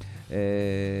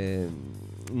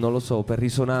non lo so, per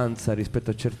risonanza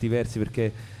rispetto a certi versi,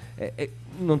 perché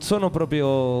non sono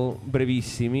proprio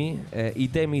brevissimi,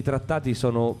 i temi trattati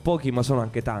sono pochi ma sono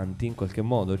anche tanti in qualche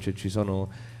modo, cioè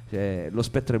lo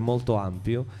spettro è molto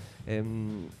ampio.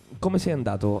 Come sei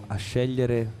andato a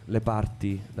scegliere le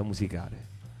parti da musicare?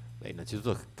 Beh,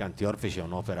 innanzitutto Canti Orfici è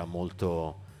un'opera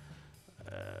molto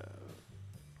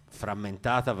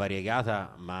frammentata,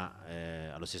 variegata, ma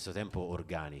allo stesso tempo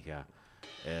organica.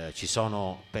 Ci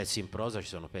sono pezzi in prosa, ci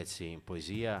sono pezzi in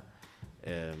poesia.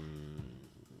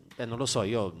 Non lo so,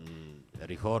 io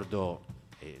ricordo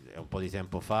è un po' di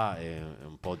tempo fa, è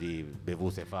un po' di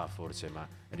bevute fa forse, ma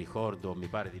ricordo, mi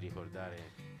pare di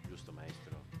ricordare, giusto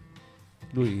maestro?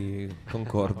 Lui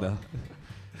concorda.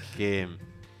 Che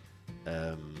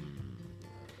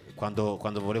quando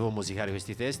volevo musicare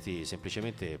questi testi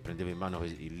semplicemente prendevo in mano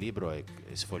il libro e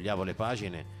sfogliavo le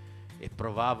pagine e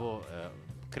provavo,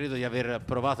 credo di aver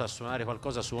provato a suonare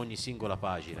qualcosa su ogni singola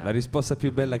pagina. La risposta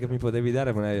più bella che mi potevi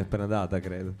dare me l'hai appena data,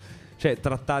 credo. Cioè,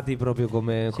 trattati proprio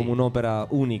come un'opera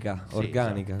unica, Sì,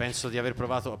 organica. esatto. Penso di aver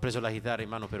provato, ho preso la chitarra in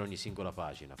mano per ogni singola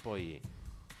pagina, poi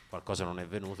qualcosa non è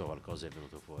venuto, qualcosa è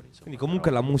venuto fuori. Insomma. Quindi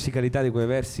comunque Però la musicalità di quei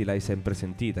versi l'hai sempre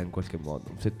sentita in qualche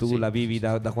modo. Se tu la vivi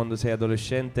da quando sei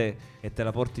adolescente e te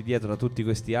la porti dietro da tutti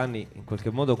questi anni, in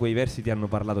qualche modo quei versi ti hanno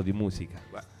parlato di musica.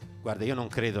 Guarda, io non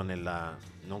credo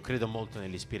molto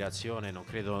nell'ispirazione, non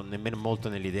credo nemmeno molto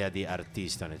nell'idea di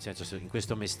artista, nel senso in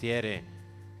questo mestiere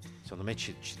secondo me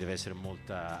ci deve essere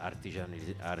molta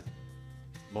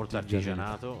molto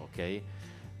artigianato, ok?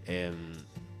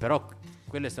 Però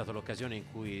quella è stata l'occasione in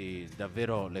cui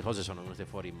davvero le cose sono venute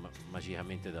fuori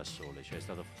magicamente da sole, cioè è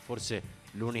stata forse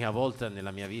l'unica volta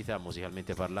nella mia vita,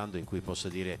 musicalmente parlando, in cui posso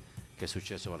dire che è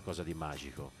successo qualcosa di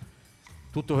magico.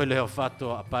 Tutto quello che ho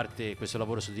fatto, a parte questo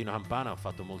lavoro su Dino Campana, ho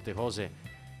fatto molte cose,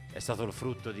 è stato il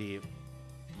frutto di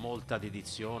molta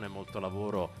dedizione, molto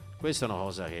lavoro. Questa è una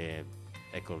cosa che,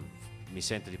 ecco, mi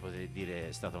sento di poter dire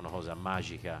è stata una cosa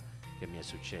magica che mi è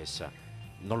successa.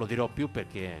 Non lo dirò più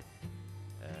perché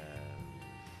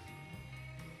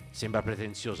sembra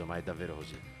pretenzioso, ma è davvero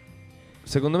così.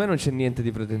 Secondo me non c'è niente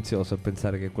di pretenzioso a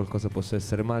pensare che qualcosa possa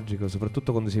essere magico,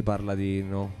 soprattutto quando si parla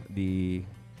di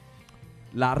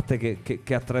l'arte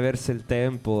che attraversa il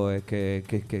tempo e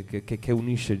che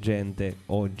unisce gente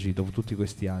oggi, dopo tutti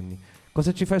questi anni.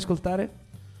 Cosa ci fai ascoltare?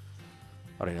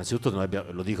 Allora, innanzitutto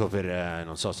lo dico per,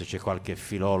 non so se c'è qualche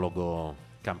filologo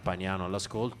campaniano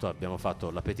all'ascolto, abbiamo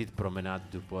fatto la Petite Promenade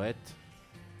du Poète,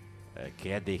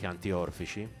 che è dei canti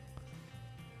orfici.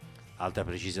 Altra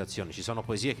precisazione, ci sono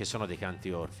poesie che sono dei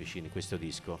canti orfici in questo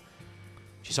disco,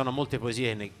 ci sono molte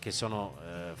poesie che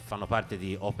fanno parte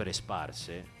di opere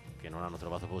sparse, che non hanno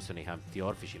trovato posto nei canti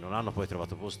orfici, non hanno poi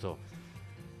trovato posto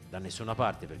da nessuna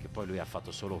parte, perché poi lui ha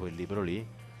fatto solo quel libro lì.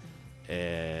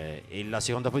 E la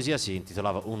seconda poesia si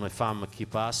intitolava Une femme qui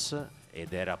passe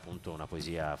ed era appunto una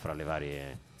poesia fra le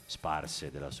varie sparse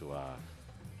della sua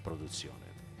produzione.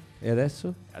 E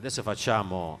adesso? Adesso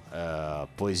facciamo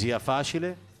Poesia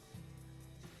facile,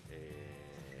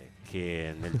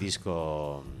 che nel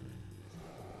disco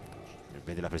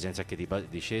vede la presenza anche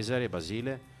di Cesare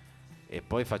Basile, e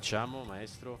poi facciamo,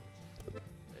 maestro,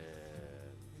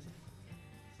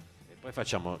 e poi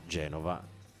facciamo Genova,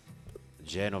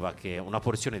 che è una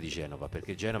porzione di Genova,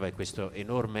 perché Genova è questo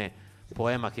enorme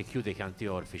poema che chiude i canti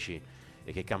orfici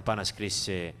e che Campana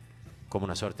scrisse come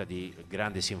una sorta di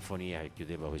grande sinfonia che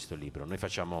chiudeva questo libro. Noi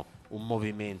facciamo un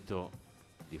movimento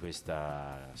di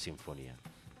questa sinfonia.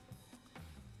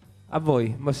 A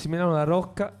voi, Massimiliano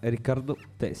LaRocca e Riccardo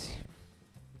Tesi.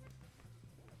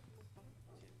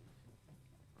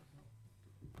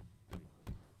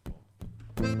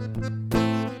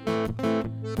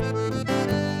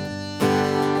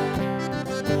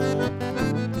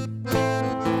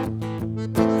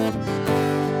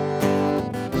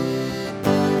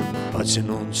 Pace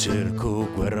non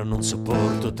cerco, guerra non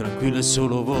sopporto, tranquillo e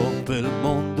solo vo per il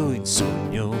mondo in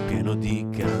sogno, pieno di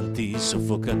canti,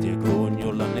 soffocati a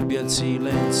gogno, la nebbia e il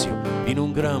silenzio in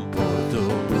un gran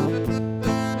porto.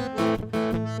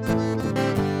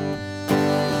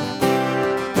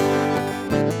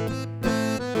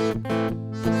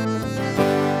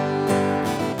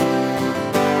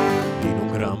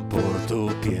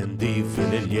 Pien di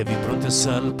vele lievi pronte a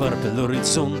salpar per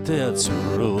l'orizzonte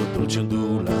azzurro, dolce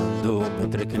ondulando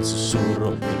mentre che il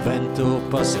sussurro del vento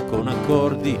passa con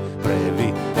accordi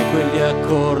brevi, e quegli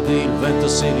accordi il vento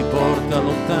se li porta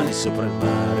lontani sopra il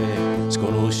mare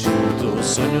sconosciuto.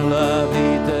 Sogno la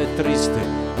vita è triste,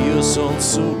 io son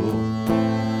solo.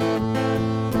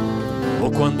 O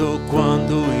quando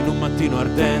in un mattino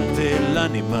ardente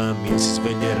l'anima mia si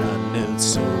sveglierà nel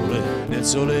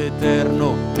sole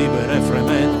eterno, libera e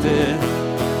fremente.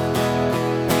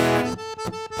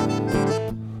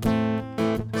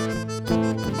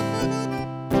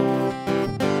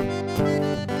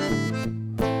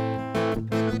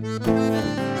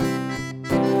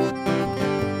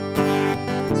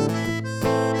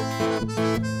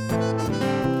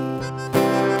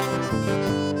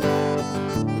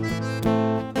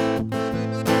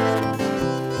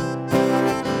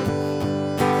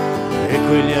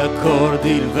 Quegli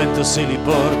accordi il vento se li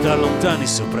porta lontani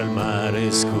sopra il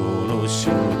mare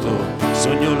sconosciuto.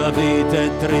 Sogno la vita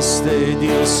è triste ed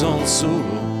io son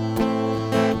solo.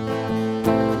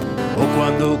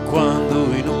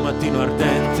 quando in un mattino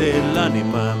ardente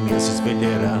l'anima mia si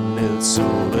sveglierà nel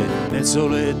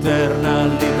sole eterna,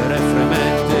 libera e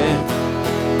fremente.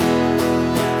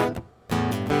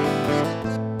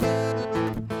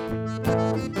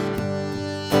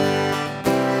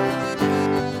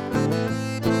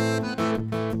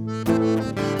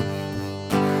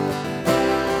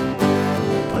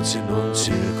 Pace non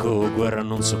cerco, guerra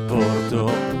non sopporto.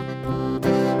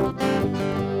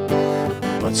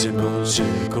 Pace non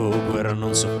cerco, guerra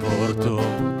non sopporto.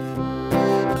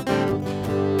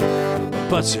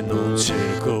 Pace non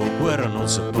cerco, guerra non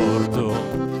sopporto.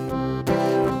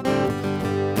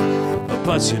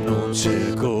 Pace non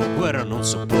cerco, guerra non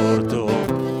sopporto.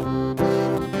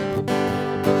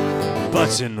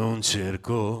 Pace non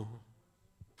cerco.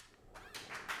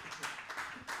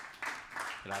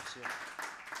 Grazie.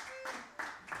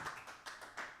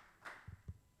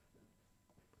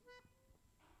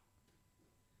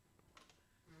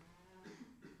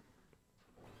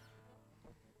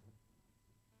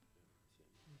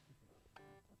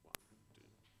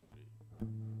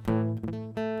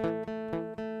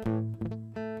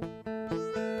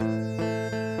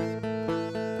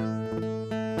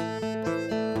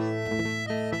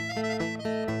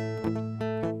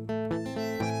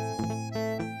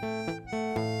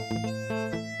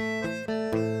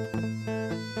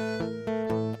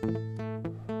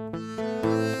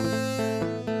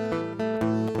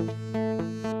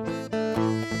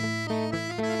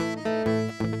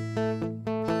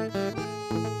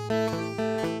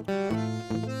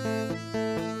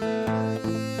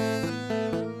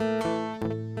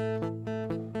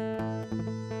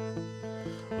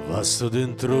 Vasto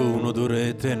dentro un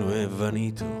odore tenue e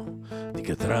vanito di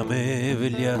catrame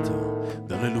vegliato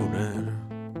dalle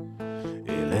lune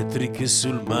elettriche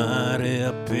sul mare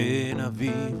appena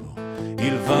vivo.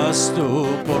 Il vasto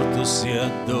porto si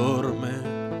addorme,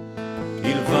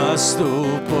 il vasto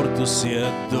porto si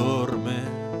addorme,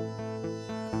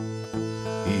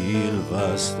 il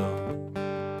vasto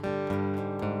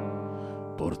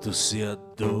porto si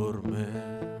addorme.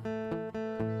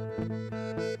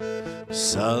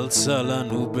 S'alza la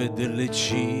nube delle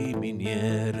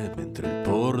ciminiere mentre il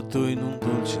porto in un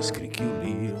dolce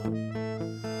scricchiolio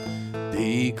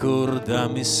dei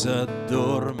cordami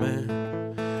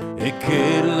s'addorme e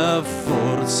che la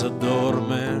forza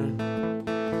dorme,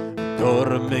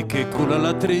 dorme che cura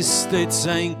la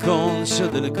tristezza inconscia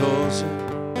delle cose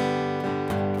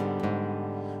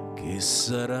che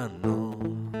saranno,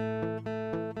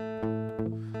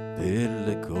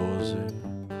 delle cose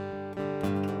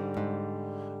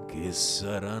che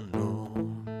saranno.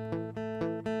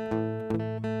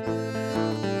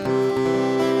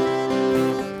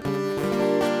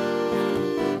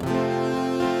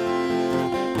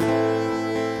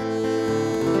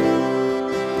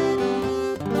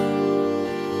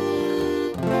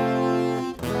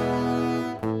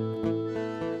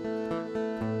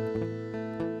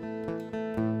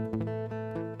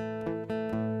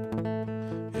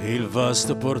 E il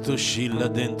vasto porto oscilla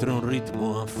dentro un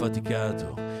ritmo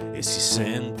affaticato e si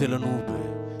sente la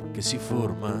nube che si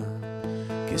forma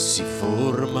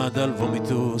dal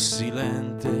vomito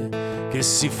silente, che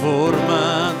si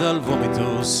forma dal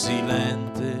vomito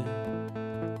silente,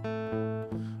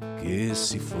 che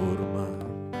si forma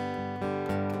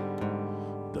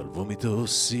dal vomito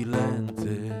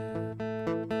silente.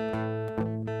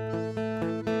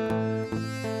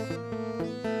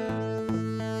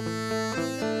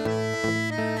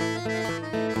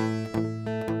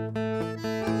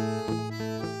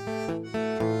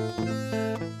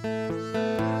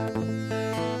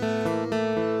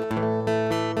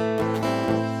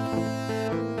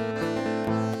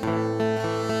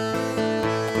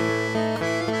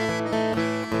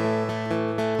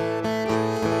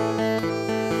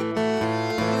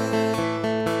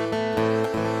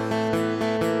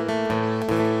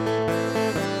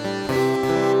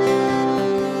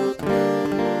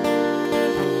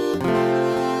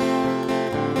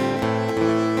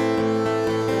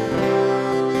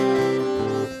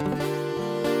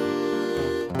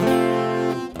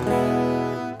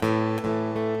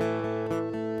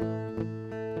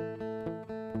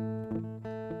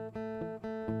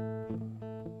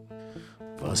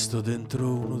 Vasto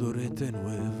dentro un odore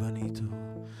tenue e vanito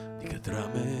di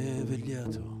catrame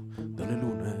vegliato dalle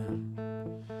lune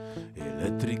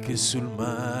elettriche sul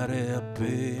mare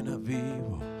appena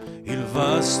vivo. Il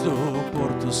vasto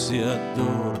porto si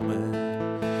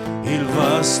addorme, il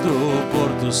vasto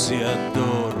porto si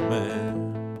addorme,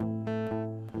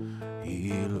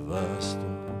 il vasto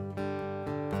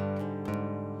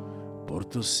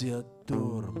porto si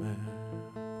addorme.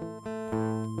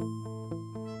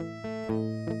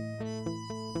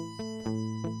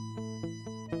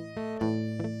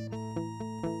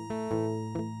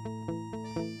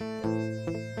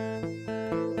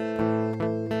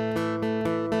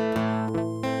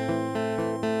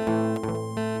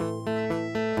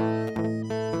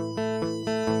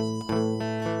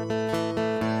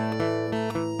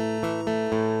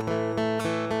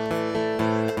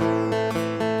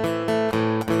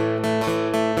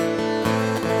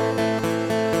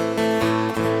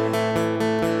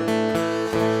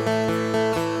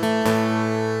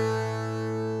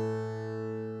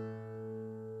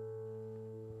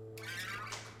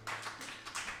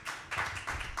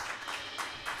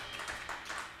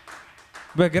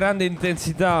 Beh, grande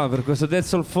intensità per questo Dead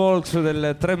Soul Folks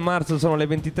del 3 marzo, sono le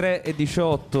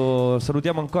 23:18.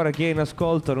 Salutiamo ancora chi è in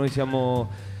ascolto, noi siamo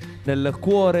nel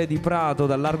cuore di Prato,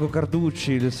 dal Largo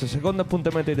Carducci, il secondo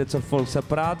appuntamento di Dead Soul Folks a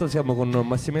Prato. Siamo con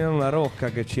Massimiliano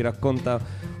LaRocca che ci racconta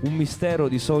un mistero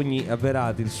di sogni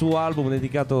avverati, il suo album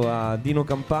dedicato a Dino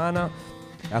Campana,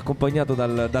 accompagnato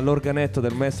dall'organetto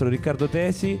del maestro Riccardo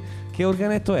Tesi. Che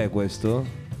organetto è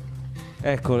questo?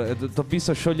 Ecco, ti ho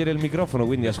visto sciogliere il microfono,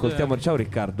 quindi ascoltiamo. Ciao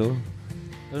Riccardo.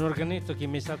 È un organetto che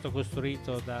mi è stato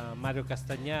costruito da Mario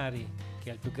Castagnari, che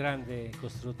è il più grande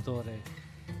costruttore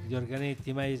di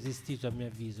organetti mai esistito a mio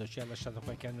avviso. Ci ha lasciato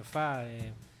qualche anno fa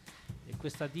e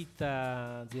questa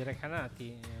ditta di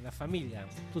Recanati è una famiglia,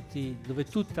 dove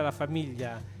tutta la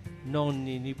famiglia,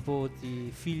 nonni, nipoti,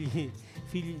 figli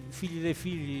dei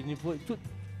figli, nipoti,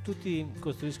 tutti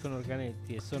costruiscono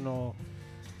organetti e sono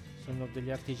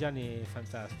degli artigiani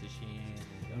fantastici,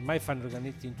 ormai fanno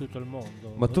organetti in tutto il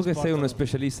mondo. Ma tu che sei uno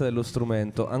specialista dello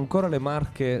strumento, ancora le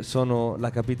Marche sono la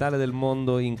capitale del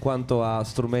mondo in quanto a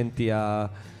strumenti a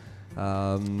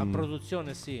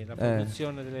produzione, sì, la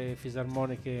produzione delle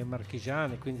fisarmoniche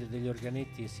marchigiane, quindi degli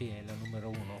organetti, sì, è la numero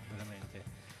uno veramente,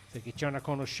 perché c'è una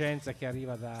conoscenza che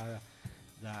arriva da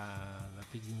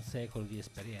più di un secolo di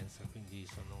esperienza, quindi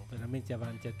sono veramente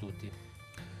avanti a tutti.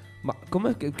 Ma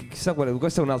come, chissà quale,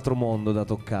 questo è un altro mondo da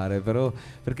toccare, però,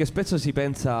 perché spesso si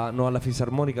pensa alla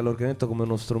fisarmonica, all'organetto come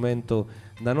uno strumento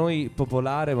da noi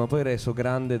popolare, ma poi reso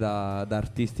grande da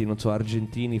artisti, non so,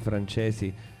 argentini,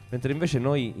 francesi, mentre invece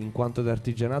noi, in quanto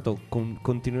d'artigianato,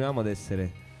 continuiamo ad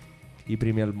essere i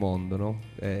primi al mondo, no?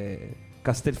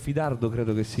 Castelfidardo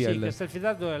credo che sia. Sì,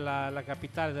 Castelfidardo è la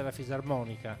capitale della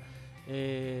fisarmonica.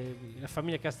 La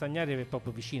famiglia Castagnari è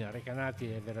proprio vicina, Recanati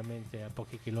è veramente a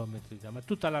pochi chilometri ma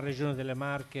tutta la regione delle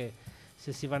Marche,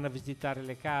 se si vanno a visitare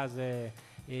le case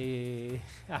e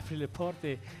apri le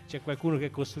porte c'è qualcuno che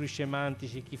costruisce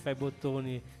mantici, chi fa i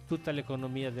bottoni, tutta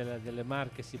l'economia delle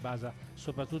Marche si basa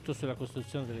soprattutto sulla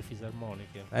costruzione delle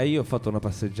fisarmoniche. Io ho fatto una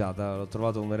passeggiata, l'ho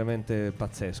trovato veramente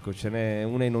pazzesco, ce n'è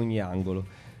una in ogni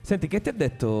angolo. Senti, che ti ha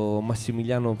detto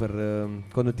Massimiliano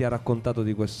quando ti ha raccontato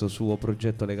di questo suo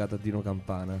progetto legato a Dino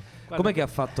Campana? Com'è che ha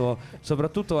fatto,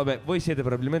 soprattutto, vabbè, voi siete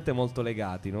probabilmente molto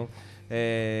legati, no?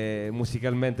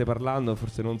 Musicalmente parlando,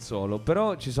 forse non solo,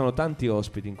 però ci sono tanti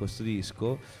ospiti in questo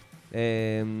disco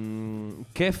che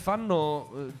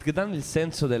danno il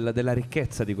senso della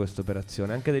ricchezza di questa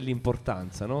operazione, anche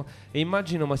dell'importanza, no? E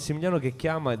immagino Massimiliano che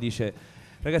chiama e dice: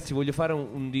 ragazzi, voglio fare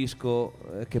un disco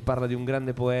che parla di un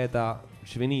grande poeta,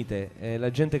 ci venite? E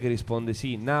la gente che risponde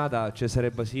sì, Nada,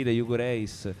 Cesare Basile, Hugo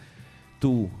Reis,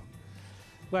 tu.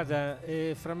 Guarda,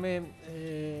 fra me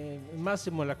e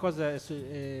Massimo la cosa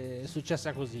è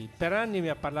successa così. Per anni mi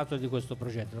ha parlato di questo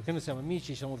progetto, perché noi siamo amici,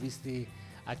 ci siamo visti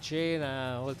a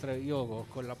cena, io ho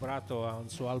collaborato a un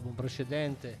suo album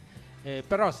precedente,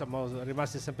 però siamo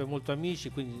rimasti sempre molto amici,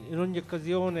 quindi in ogni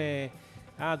occasione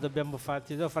ti devo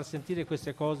far sentire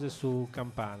queste cose su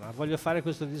Campana, voglio fare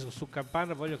questo disco su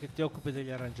Campana, voglio che ti occupi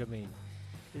degli arrangiamenti,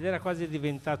 ed era quasi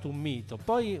diventato un mito.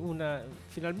 Poi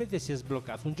finalmente si è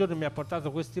sbloccato, un giorno mi ha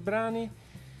portato questi brani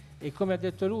e, come ha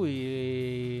detto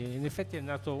lui, in effetti è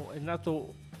nato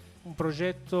un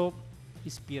progetto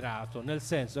ispirato, nel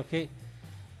senso che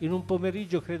in un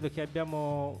pomeriggio credo che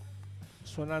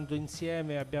suonando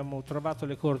insieme abbiamo trovato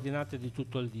le coordinate di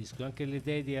tutto il disco, anche le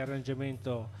idee di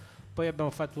arrangiamento. Poi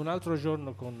abbiamo fatto un altro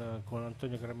giorno con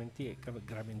Antonio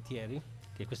Gramentieri,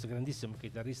 che è questo grandissimo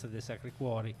chitarrista dei Sacri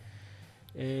Cuori,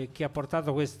 che ha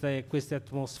portato queste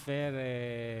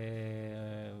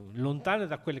atmosfere lontane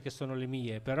da quelle che sono le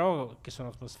mie, però che sono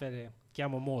atmosfere che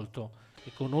amo molto,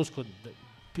 che conosco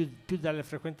più che dalle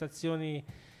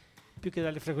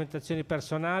frequentazioni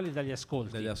personali, dagli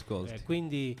ascolti.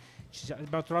 Quindi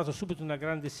abbiamo trovato subito una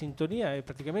grande sintonia e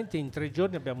praticamente in 3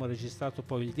 giorni abbiamo registrato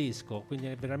poi il disco, quindi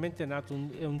è veramente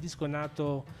è un disco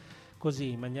nato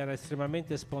così, in maniera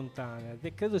estremamente spontanea,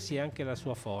 e credo sia anche la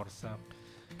sua forza.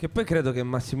 Che poi credo che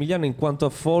Massimiliano, in quanto a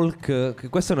folk, che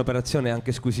questa è un'operazione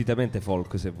anche squisitamente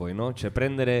folk, se vuoi, no? Cioè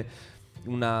prendere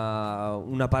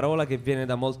una parola che viene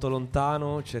da molto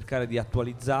lontano, cercare di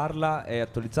attualizzarla e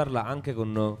attualizzarla anche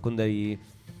con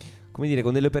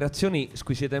delle operazioni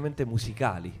squisitamente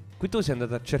musicali. Qui tu sei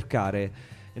andato a cercare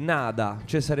Nada,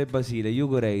 Cesare Basile,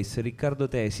 Hugo Reis, Riccardo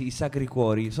Tesi, i Sacri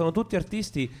Cuori, sono tutti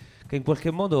artisti che in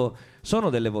qualche modo sono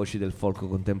delle voci del folk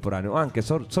contemporaneo, anche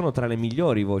sono tra le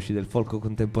migliori voci del folk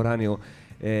contemporaneo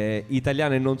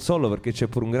italiano, e non solo, perché c'è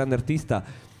pure un grande artista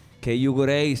che è Hugo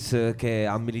Reis, che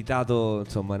ha militato,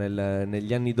 insomma,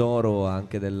 negli anni d'oro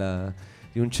anche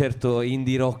di un certo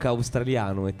indie rock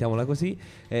australiano, mettiamola così,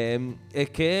 e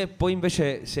che poi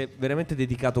invece si è veramente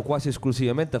dedicato quasi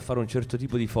esclusivamente a fare un certo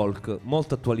tipo di folk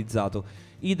molto attualizzato.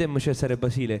 Idem Cesare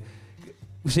Basile.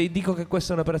 Se dico che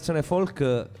questa è un'operazione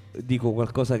folk, dico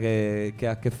qualcosa che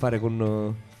ha a che fare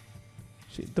con...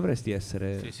 Sì, dovresti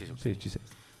essere... Sì. Ci sei.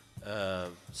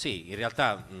 Sì, in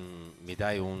realtà mi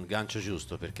dai un gancio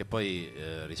giusto, perché poi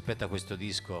rispetto a questo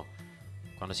disco,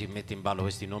 quando si mette in ballo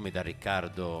questi nomi da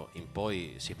Riccardo in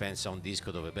poi, si pensa a un disco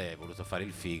dove hai voluto fare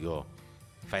il figo,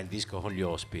 fai il disco con gli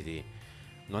ospiti.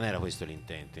 Non era questo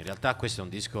l'intento. In realtà questo è un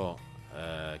disco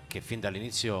che fin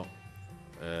dall'inizio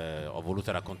ho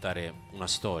voluto raccontare una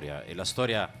storia, e la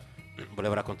storia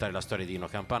volevo raccontare la storia di Dino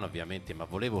Campana ovviamente, ma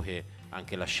volevo che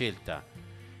anche la scelta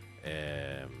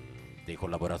dei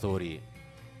collaboratori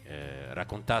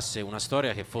raccontasse una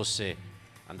storia che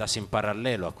andasse in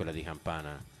parallelo a quella di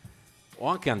Campana, o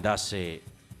anche andasse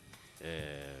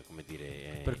come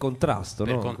dire Per contrasto,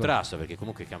 per no? contrasto, perché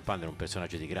comunque Campana era un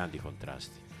personaggio di grandi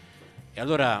contrasti. E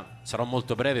allora sarò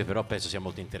molto breve, però penso sia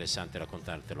molto interessante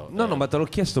raccontartelo. No, ma te l'ho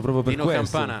chiesto proprio per Dino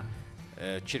questo. Campana,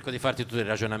 cerco di farti tutto il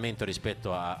ragionamento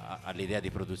rispetto all'idea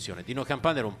di produzione. Dino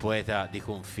Campana era un poeta di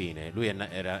confine. Lui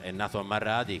è nato a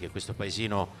Marradi, che è questo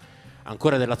paesino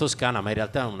ancora della Toscana, ma in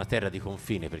realtà è una terra di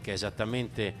confine, perché è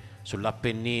esattamente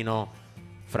sull'Appennino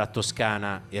fra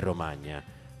Toscana e Romagna.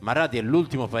 Marradi è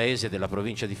l'ultimo paese della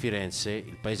provincia di Firenze,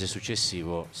 il paese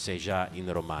successivo sei già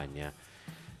in Romagna.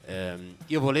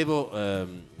 Io volevo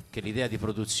che l'idea di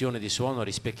produzione di suono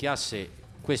rispecchiasse,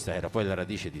 questa era poi la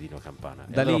radice di Dino Campana.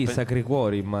 Da lì i Sacri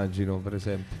Cuori, immagino, per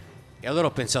esempio. E allora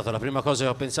ho pensato, la prima cosa che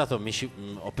ho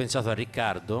pensato a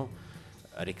Riccardo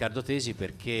Tesi,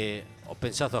 perché ho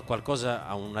pensato a qualcosa,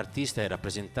 a un artista che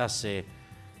rappresentasse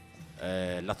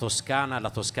la Toscana,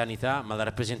 la toscanità, ma la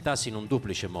rappresentasse in un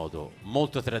duplice modo,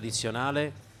 molto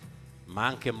tradizionale ma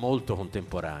anche molto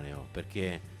contemporaneo,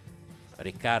 perché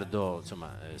Riccardo,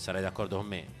 insomma, sarai d'accordo con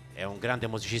me, è un grande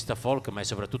musicista folk, ma è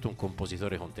soprattutto un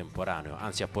compositore contemporaneo,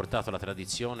 anzi ha portato la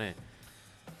tradizione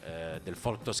del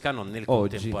folk toscano nel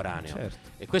oggi, contemporaneo, certo.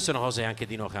 E questa è una cosa che anche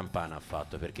Dino Campana ha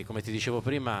fatto, perché come ti dicevo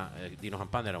prima, Dino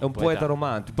Campana era un poeta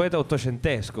romantico, poeta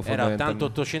ottocentesco, era tanto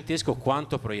ottocentesco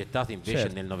quanto proiettato invece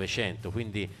certo. nel Novecento,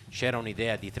 quindi c'era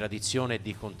un'idea di tradizione e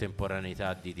di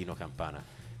contemporaneità di Dino Campana.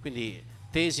 Quindi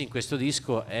Tesi in questo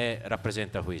disco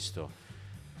rappresenta questo.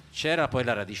 C'era poi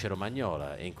la radice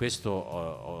romagnola, e in questo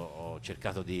ho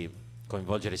cercato di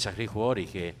coinvolgere i Sacri Cuori,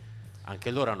 che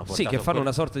anche loro hanno portato... Sì, che fanno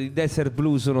una sorta di desert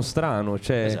blues nostrano,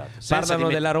 cioè Esatto. parlano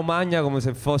della Romagna come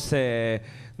se fosse,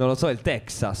 non lo so, il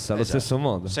Texas, allo stesso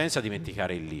modo. Senza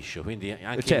dimenticare il liscio, quindi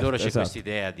anche certo, in loro c'è esatto. questa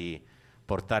idea di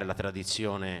portare la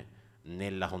tradizione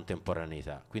nella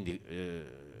contemporaneità. Quindi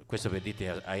questo per dirti,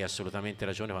 hai assolutamente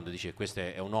ragione quando dici che questa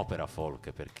è un'opera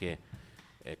folk, perché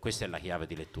questa è la chiave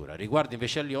di lettura. Riguardo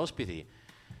invece agli ospiti,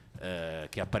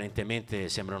 che apparentemente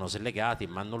sembrano slegati,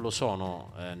 ma non lo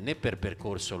sono né per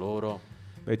percorso loro.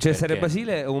 Cesare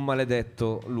Basile è un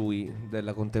maledetto, lui,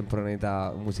 della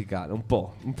contemporaneità musicale, un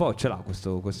po' ce l'ha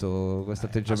questo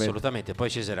atteggiamento. Assolutamente. Poi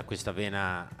Cesare ha questa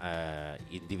vena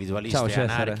individualista. Ciao, e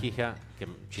Cesare. Anarchica, che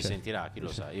ci sentirà, chi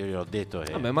lo sa. Io gliel'ho detto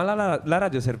che... Vabbè, ma la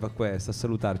radio serve a questo, a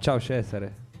salutare. Ciao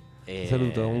Cesare.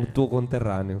 Saluto un tuo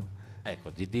conterraneo.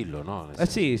 Ecco, dillo, no?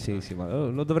 Sì, ma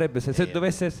lo dovrebbe, se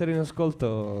dovesse essere in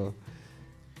ascolto.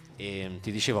 E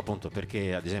ti dicevo appunto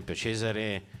perché, ad esempio,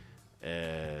 Cesare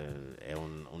è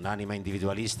un'anima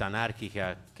individualista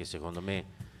anarchica, che secondo me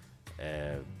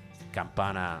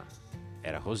Campana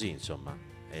era così, insomma,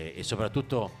 e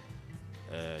soprattutto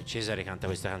Cesare canta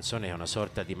questa canzone che è una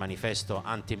sorta di manifesto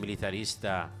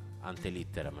antimilitarista ante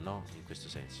litteram, no? In questo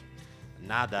senso.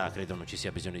 Nada, credo non ci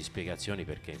sia bisogno di spiegazioni,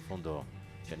 perché in fondo,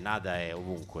 cioè, nada è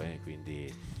ovunque,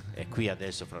 quindi è qui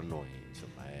adesso fra noi,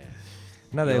 insomma.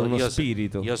 Nada è uno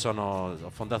spirito. Io ho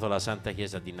fondato la Santa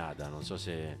Chiesa di Nada, non so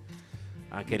se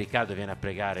anche Riccardo viene a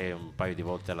pregare un paio di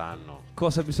volte l'anno.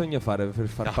 Cosa bisogna fare per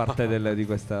far parte di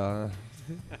questa...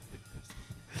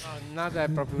 No, Nada è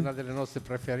proprio una delle nostre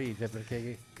preferite,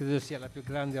 perché credo sia la più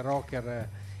grande rocker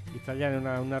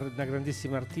italiana, una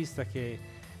grandissima artista che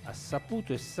ha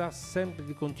saputo e sa sempre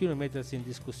di continuo mettersi in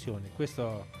discussione.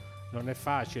 Questo non è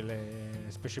facile,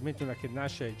 specialmente una che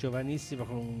nasce giovanissima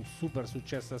con un super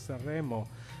successo a Sanremo,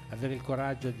 avere il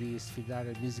coraggio di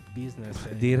sfidare il music business,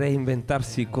 di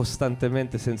reinventarsi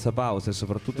costantemente senza pause, e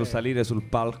soprattutto sì, salire sul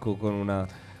palco con una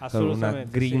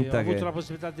grinta. Ho avuto la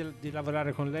possibilità di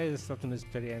lavorare con lei, è stata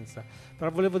un'esperienza.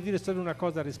 Però volevo dire solo una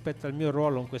cosa rispetto al mio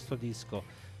ruolo in questo disco,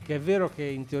 che è vero che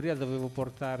in teoria dovevo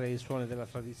portare i suoni della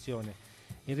tradizione,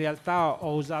 in realtà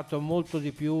ho usato molto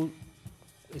di più,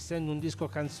 essendo un disco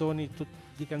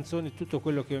di canzoni, tutto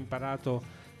quello che ho imparato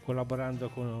collaborando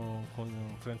con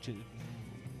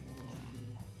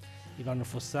Ivano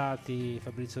Fossati,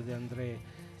 Fabrizio De André.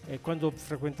 E quando ho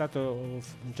frequentato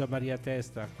Gian Maria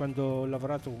Testa, quando ho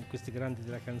lavorato con questi grandi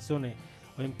della canzone,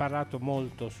 ho imparato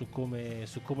molto su come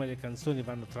le canzoni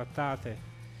vanno trattate,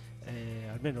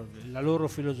 almeno la loro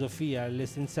filosofia,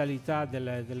 l'essenzialità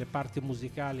delle parti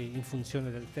musicali in funzione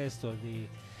del testo,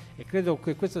 e credo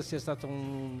che questo sia stato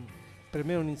per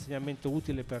me un insegnamento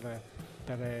utile per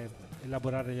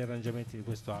elaborare gli arrangiamenti di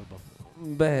questo album.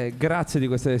 Beh, grazie di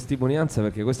questa testimonianza,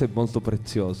 perché questo è molto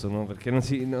prezioso, no? Perché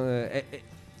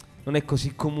non è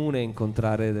così comune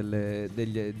incontrare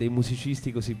dei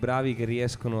musicisti così bravi che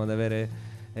riescono ad avere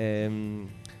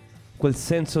quel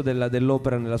senso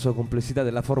dell'opera nella sua complessità,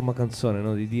 della forma canzone,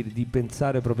 no? Di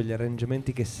pensare proprio agli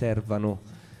arrangiamenti che servono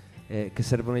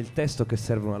il testo, che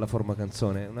servono alla forma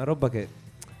canzone. È una roba che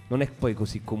non è poi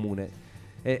così comune.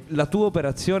 La tua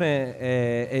operazione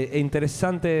è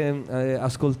interessante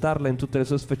ascoltarla in tutte le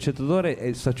sue sfaccettature,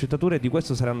 e di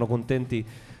questo saranno contenti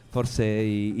forse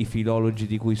i filologi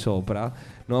di cui sopra,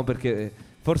 no? Perché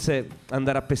forse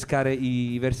andare a pescare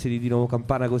i versi di Dino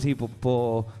Campana così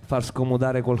può far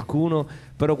scomodare qualcuno,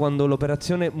 però quando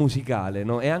l'operazione musicale,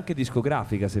 no? E anche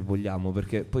discografica, se vogliamo,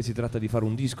 perché poi si tratta di fare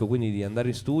un disco, quindi di andare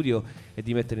in studio e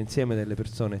di mettere insieme delle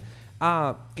persone,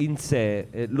 ha in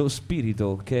sé lo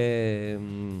spirito che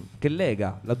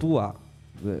lega la tua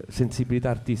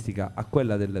sensibilità artistica a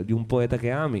quella di un poeta che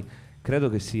ami. Credo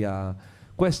che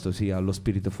questo sia lo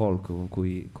spirito folk con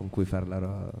cui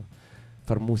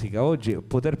far musica oggi,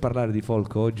 poter parlare di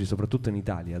folk oggi, soprattutto in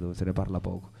Italia dove se ne parla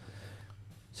poco.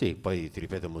 Sì, poi ti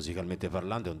ripeto, musicalmente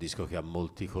parlando è un disco che ha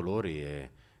molti colori, e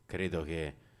credo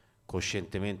che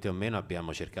coscientemente o meno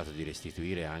abbiamo cercato di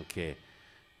restituire anche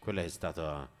quelli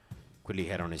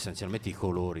che erano essenzialmente i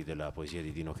colori della poesia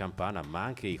di Dino Campana, ma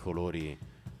anche i colori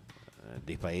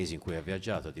dei paesi in cui ha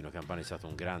viaggiato. Dino Campana è stato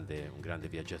un grande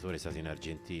viaggiatore, è stato in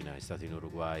Argentina, è stato in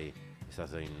Uruguay, è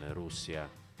stato in Russia,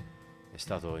 è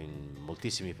stato in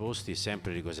moltissimi posti,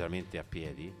 sempre rigorosamente a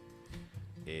piedi.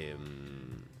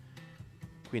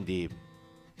 Quindi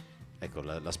ecco,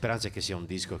 la speranza è che sia un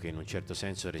disco che in un certo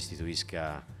senso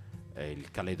restituisca il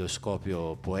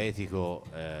caleidoscopio poetico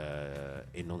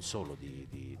e non solo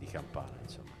di Campana,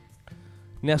 insomma.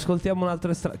 Ne ascoltiamo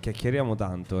un'altra chiacchieriamo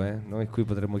tanto, noi qui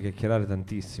potremmo chiacchierare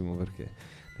tantissimo, perché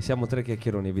siamo tre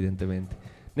chiacchieroni evidentemente.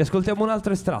 Ne ascoltiamo un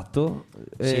altro estratto?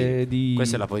 Sì,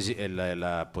 questa è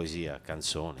la poesia,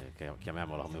 canzone,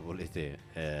 chiamiamola come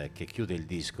volete, che chiude il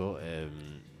disco.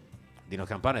 Dino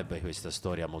Campana ebbe questa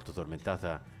storia molto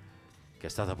tormentata, che è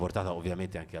stata portata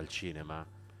ovviamente anche al cinema,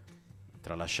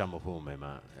 tralasciamo come,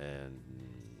 ma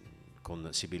con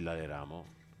Sibilla Leramo,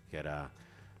 che era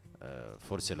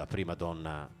forse la prima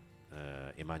donna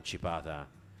emancipata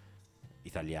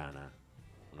italiana,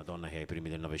 una donna che ai primi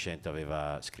del Novecento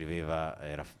scriveva,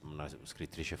 era una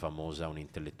scrittrice famosa,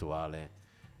 un'intellettuale,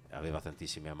 aveva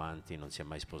tantissimi amanti, non si è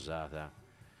mai sposata,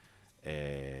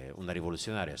 una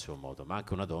rivoluzionaria a suo modo, ma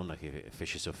anche una donna che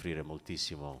fece soffrire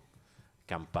moltissimo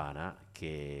Campana,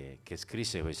 che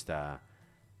scrisse questa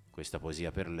poesia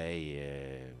per lei,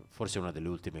 forse una delle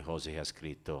ultime cose che ha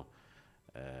scritto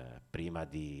prima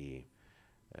di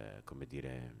come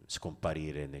dire,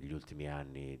 scomparire negli ultimi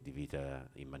anni di vita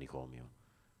in manicomio.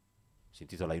 Si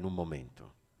intitola In un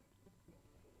momento.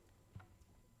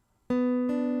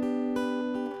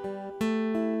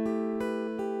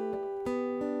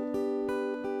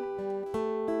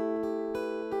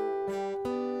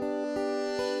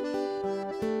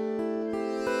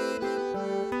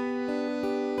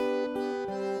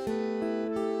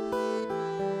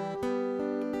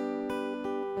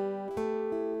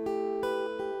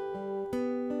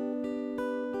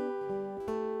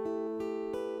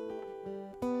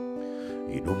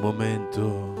 In un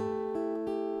momento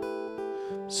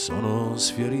sono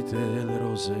sfiorite le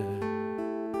rose,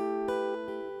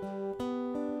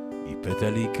 i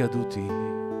petali caduti,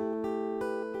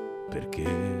 perché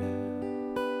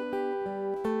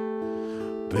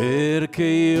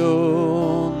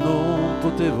io non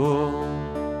potevo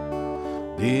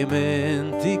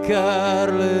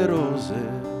dimenticare le rose,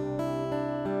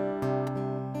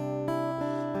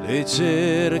 le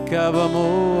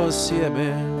cercavamo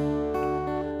assieme.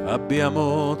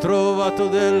 Abbiamo trovato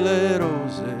delle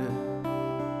rose,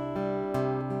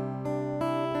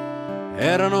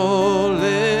 erano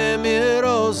le mie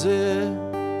rose,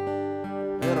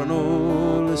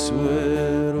 erano le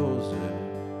sue rose,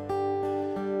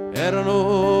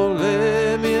 erano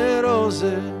le mie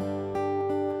rose,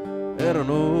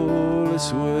 erano le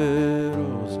sue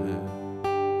rose.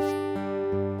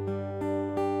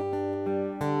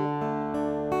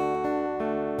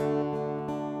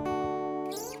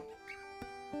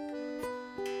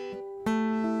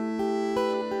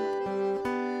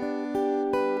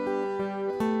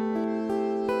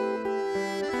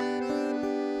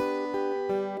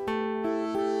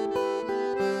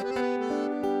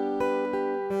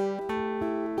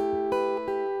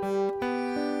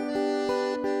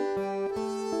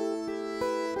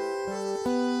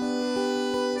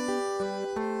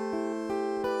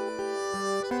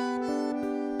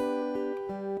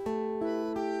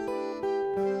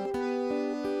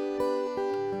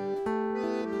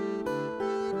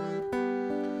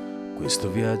 questo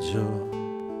viaggio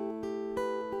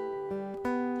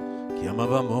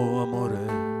chiamavamo amore,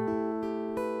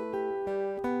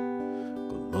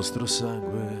 col nostro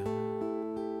sangue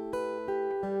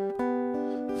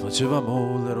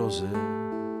facevamo le rose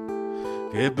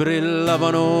che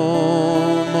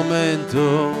brillavano un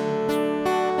momento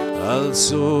al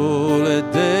sole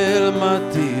del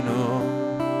mattino.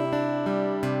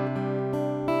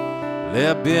 Le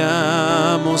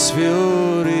abbiamo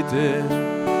sfiorite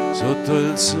sotto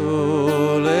il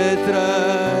sole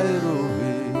tra i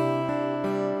nubi,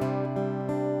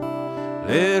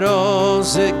 le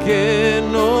rose che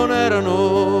non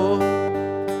erano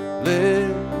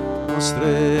le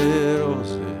nostre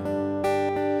rose,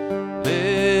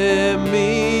 le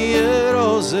mie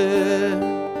rose,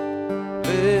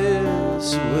 le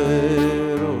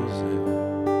sue rose,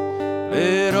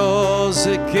 le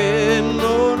rose che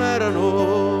non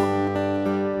erano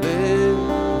le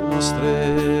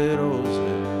nostre rose,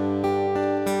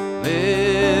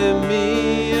 le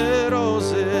mie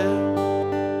rose,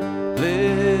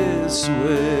 le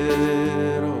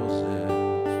sue rose.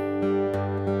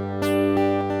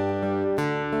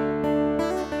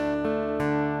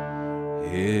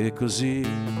 E così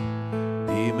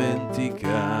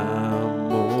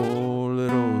dimenticammo le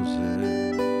rose.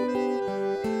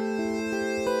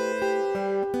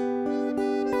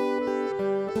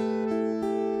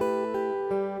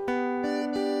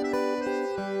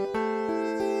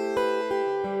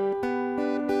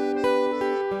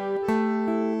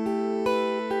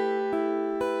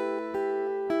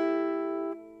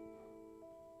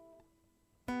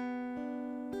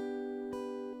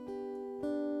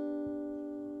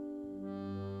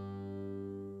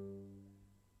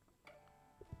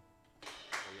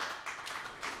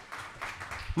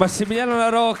 Massimiliano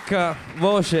LaRocca,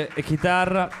 voce e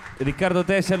chitarra, Riccardo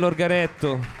Tesi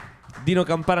all'organetto, Dino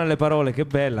Campana alle parole. Che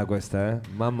bella questa,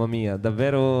 mamma mia,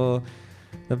 davvero,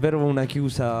 davvero una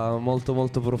chiusa molto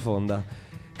molto profonda.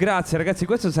 Grazie ragazzi,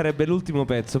 questo sarebbe l'ultimo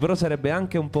pezzo, però sarebbe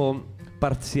anche un po'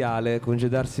 parziale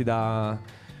congedarsi da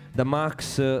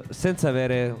Max senza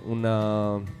avere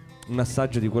un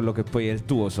assaggio di quello che poi è il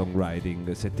tuo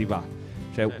songwriting, se ti va.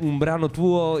 Cioè un brano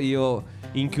tuo io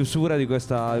in chiusura di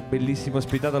questa bellissima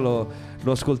ospitata lo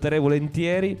ascolterei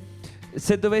volentieri.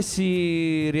 Se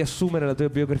dovessi riassumere la tua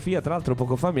biografia, tra l'altro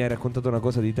poco fa mi hai raccontato una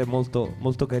cosa di te molto,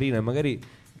 molto carina e magari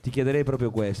ti chiederei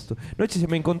proprio questo. Noi ci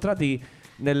siamo incontrati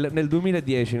nel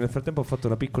 2010, nel frattempo ho fatto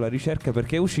una piccola ricerca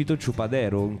perché è uscito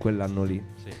Ciupadero in quell'anno lì,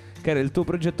 sì, che era il tuo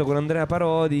progetto con Andrea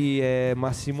Parodi e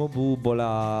Massimo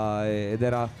Bubola, ed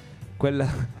era quella...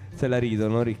 Se la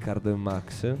ridono Riccardo e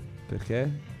Max?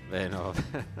 Perché? No.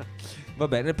 Va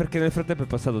bene, perché nel frattempo è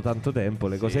passato tanto tempo,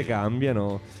 le cose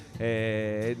cambiano.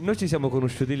 Noi ci siamo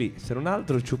conosciuti lì. Se non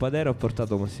altro il Ciupadero ha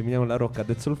portato Massimiliano LaRocca a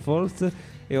Dead Soul Falls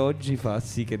e oggi fa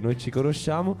sì che noi ci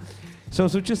conosciamo. Sono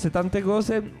successe tante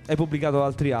cose. Hai pubblicato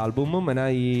altri album, me ne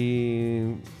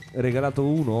hai regalato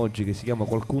uno oggi che si chiama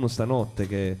Qualcuno stanotte,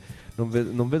 che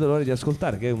non vedo l'ora di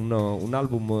ascoltare, che è un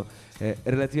album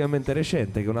relativamente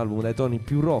recente, che è un album dai toni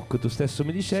più rock, tu stesso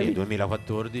mi dicevi. Sì,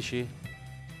 2014.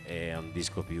 È un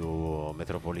disco più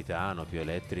metropolitano, più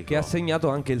elettrico, che ha segnato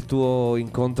anche il tuo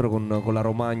incontro con la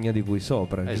Romagna di cui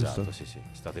sopra, esatto, giusto? sì, è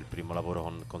stato il primo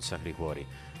lavoro con Sacri Cuori.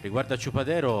 Riguardo a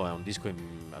Ciupadero è un disco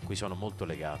a cui sono molto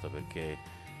legato, perché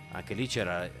anche lì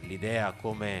c'era l'idea,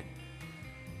 come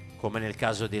nel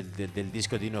caso del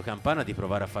disco di Dino Campana, di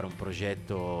provare a fare un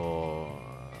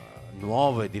progetto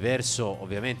nuovo e diverso,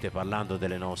 ovviamente parlando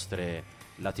delle nostre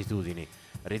latitudini.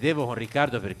 Ridevo con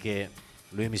Riccardo perché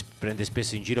lui mi prende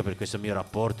spesso in giro per questo mio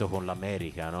rapporto con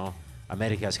l'America, no?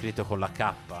 America scritto con la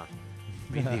K,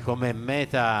 quindi come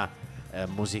meta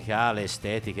musicale,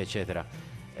 estetica, eccetera.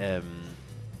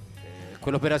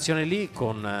 Quell'operazione lì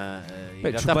con in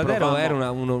realtà Ciupadero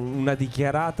era una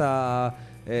dichiarata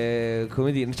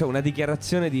come dire, cioè una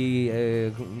dichiarazione di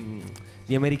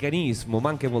americanismo, ma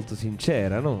anche molto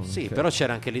sincera, no? Sì, cioè, però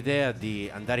c'era anche l'idea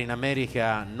di andare in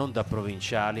America non da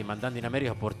provinciali, ma andando in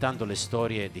America portando le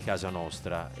storie di casa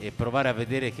nostra e provare a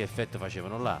vedere che effetto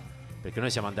facevano là, perché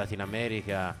noi siamo andati in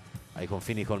America ai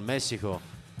confini col Messico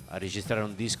a registrare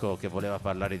un disco che voleva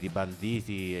parlare di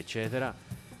banditi, eccetera,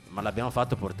 ma l'abbiamo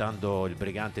fatto portando il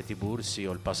brigante Tibursi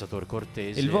o il passator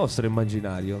Cortese, il vostro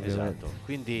immaginario, ovviamente. Esatto,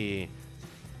 quindi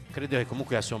credo che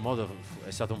comunque a suo modo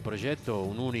è stato un progetto,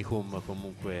 un unicum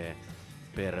comunque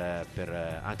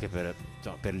anche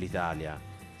per l'Italia,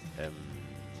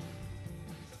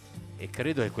 e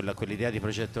credo che quell'idea di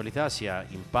progettualità sia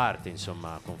in parte,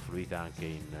 insomma, confluita anche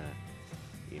in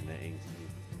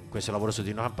questo lavoro su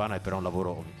Dino Campana, è però un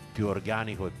lavoro più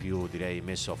organico e più, direi,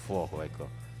 messo a fuoco, ecco.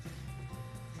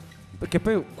 Perché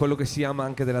poi quello che si ama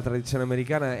anche della tradizione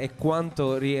americana è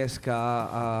quanto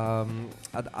riesca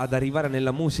ad arrivare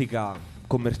nella musica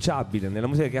commerciabile, nella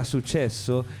musica che ha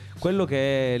successo, quello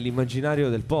che è l'immaginario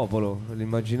del popolo,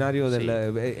 l'immaginario Sì.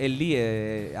 e lì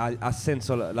ha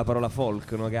senso la parola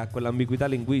folk, no? Che ha quell'ambiguità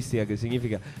linguistica che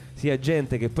significa sia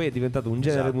gente che poi è diventato un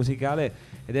genere Esatto. musicale,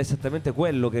 ed è esattamente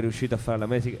quello che è riuscito a fare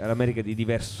l'America di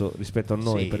diverso rispetto a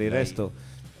noi. Sì, Per il lei-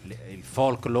 resto il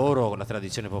folk loro, la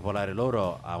tradizione popolare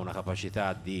loro ha una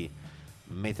capacità di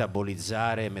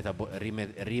metabolizzare,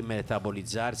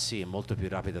 rimetabolizzarsi molto più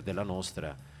rapida della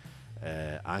nostra,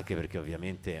 anche perché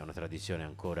ovviamente è una tradizione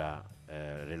ancora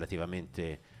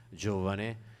relativamente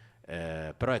giovane,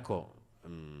 però ecco,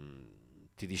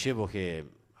 ti dicevo che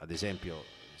ad esempio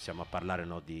stiamo a parlare,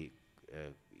 no, di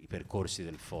i percorsi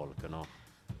del folk, no?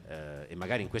 E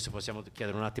magari in questo possiamo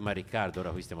chiedere un attimo a Riccardo,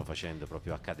 ora qui stiamo facendo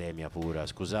proprio accademia pura,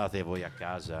 scusate voi a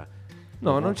casa.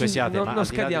 no, non, ovunque siate, ma non al di là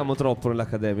scadiamo troppo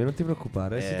nell'accademia, non ti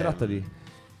preoccupare, si tratta di...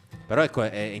 Però ecco,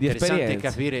 è di interessante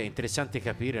esperienze. interessante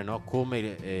capire, no, come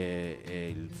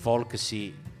il folk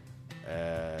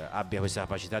abbia questa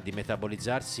capacità di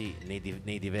metabolizzarsi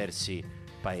nei diversi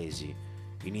paesi.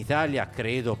 In Italia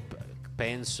credo,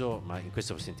 penso, ma in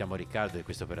questo sentiamo Riccardo e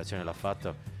questa operazione l'ha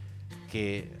fatto,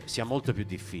 che sia molto più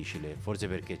difficile, forse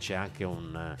perché c'è anche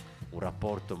un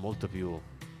rapporto molto più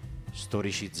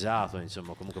storicizzato,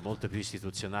 insomma, comunque molto più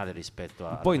istituzionale rispetto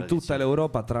a... Poi in tutta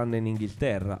l'Europa, tranne in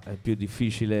Inghilterra, è più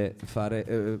difficile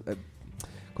fare,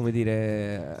 come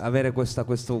dire, avere questa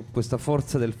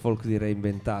forza del folk di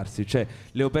reinventarsi. Cioè,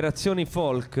 le operazioni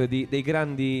folk dei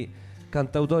grandi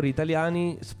cantautori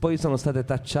italiani poi sono state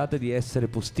tacciate di essere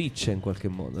posticce in qualche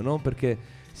modo, no?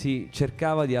 Perché si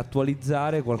cercava di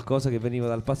attualizzare qualcosa che veniva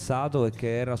dal passato e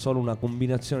che era solo una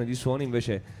combinazione di suoni,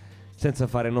 invece, senza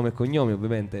fare nome e cognomi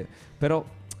ovviamente, però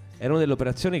erano delle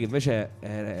operazioni che invece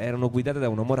erano guidate da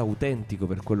un amore autentico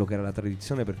per quello che era la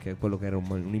tradizione, perché quello che era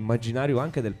un immaginario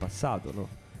anche del passato, no?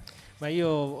 Ma io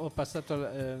ho passato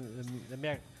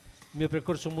il mio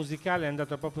percorso musicale è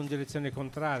andato proprio in direzione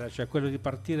contraria, cioè quello di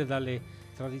partire dalle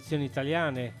tradizioni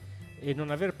italiane e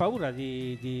non aver paura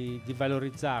di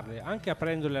valorizzarle, anche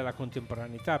aprendole alla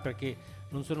contemporaneità, perché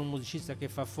non sono un musicista che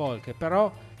fa folk,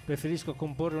 però preferisco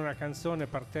comporre una canzone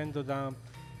partendo da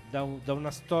una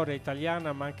storia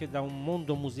italiana, ma anche da un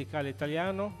mondo musicale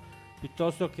italiano,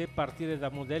 piuttosto che partire da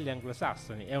modelli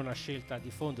anglosassoni. È una scelta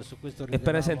di fondo, su questo E per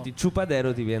ridevamo. esempio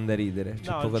Ciupadero ti viene da ridere, c'è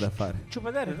No, poco da fare.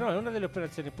 Ciupadero no, è una delle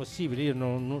operazioni possibili. Io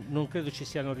non credo ci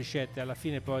siano ricette. Alla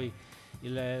fine poi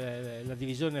la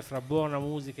divisione fra buona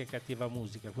musica e cattiva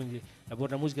musica, quindi la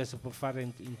buona musica si può fare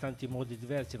in tanti modi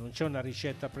diversi, non c'è una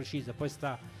ricetta precisa, poi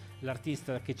sta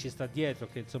l'artista che ci sta dietro,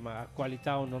 che insomma ha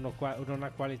qualità o non ha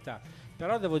qualità.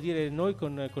 Però devo dire, noi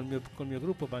col mio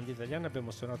gruppo Banda Italiana abbiamo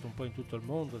suonato un po' in tutto il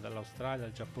mondo, dall'Australia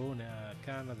al Giappone al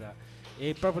Canada,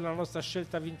 e proprio la nostra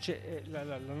scelta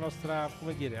la nostra,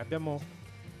 come dire,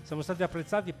 siamo stati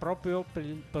apprezzati proprio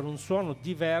per un suono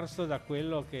diverso da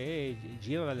quello che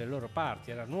gira dalle loro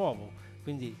parti, era nuovo,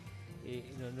 quindi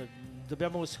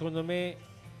dobbiamo, secondo me,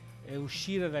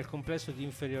 uscire dal complesso di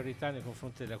inferiorità nei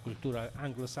confronti della cultura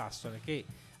anglosassone, che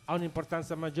ha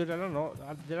un'importanza maggiore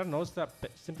della nostra,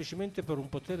 semplicemente per un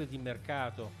potere di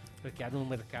mercato, perché hanno un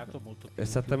mercato molto più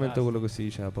Esattamente più vasto. quello che si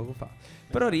diceva poco fa.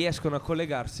 Però riescono a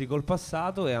collegarsi col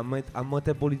passato e a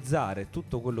metabolizzare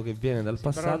tutto quello che viene dal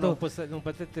passato. Però non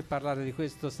potete parlare di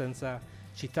questo senza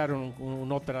citare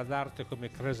un'opera d'arte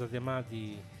come Creusa de Mà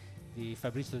di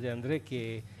Fabrizio De André,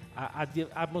 che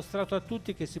ha mostrato a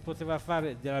tutti che si poteva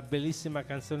fare della bellissima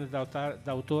canzone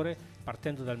d'autore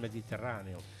partendo dal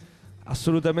Mediterraneo.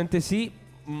 Assolutamente sì,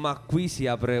 ma qui si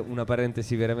apre una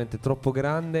parentesi veramente troppo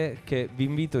grande, che vi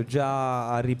invito già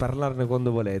a riparlarne quando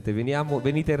volete.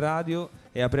 Venite in radio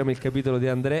e apriamo il capitolo di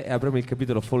André e apriamo il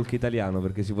capitolo folk italiano,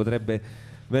 perché si potrebbe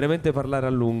veramente parlare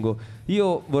a lungo.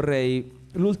 Io vorrei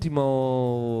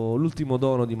l'ultimo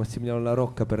dono di Massimiliano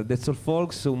LaRocca per That's All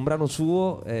Folks, un brano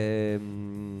suo, e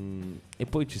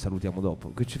poi ci salutiamo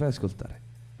dopo. Che ci fai ascoltare?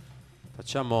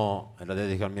 Facciamo, la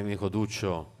dedico al mio amico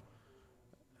Duccio,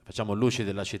 facciamo Luci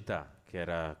della città, che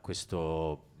era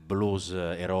questo blues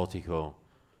erotico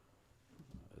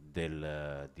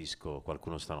del disco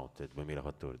Qualcuno stanotte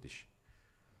 2014.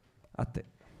 A te.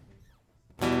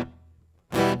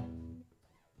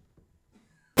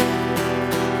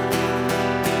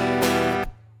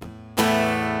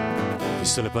 Ho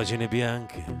visto le pagine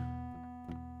bianche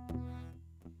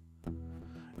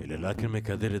e le lacrime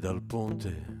cadere dal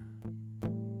ponte.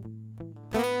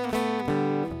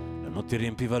 La notte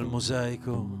riempiva il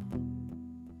mosaico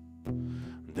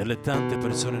delle tante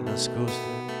persone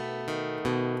nascoste.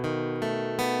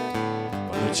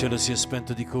 Quando il cielo si è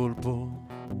spento di colpo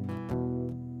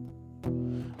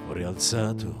Ho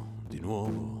rialzato di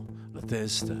nuovo la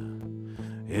testa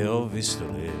e ho visto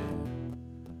le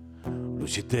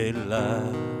luci della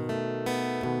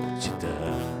città.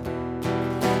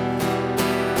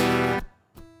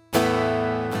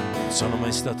 Non sono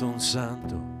mai stato un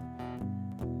santo,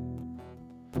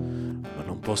 ma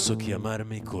non posso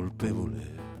chiamarmi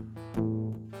colpevole.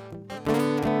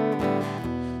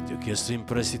 Ti ho chiesto in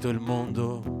prestito il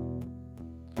mondo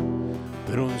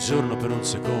per un giorno, per un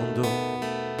secondo.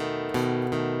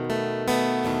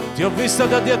 Ti ho visto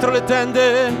da dietro le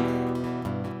tende,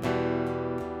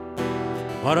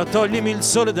 ora toglimi il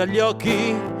sole dagli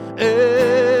occhi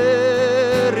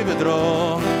e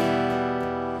rivedrò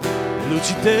le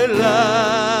luci della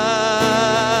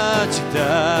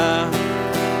città.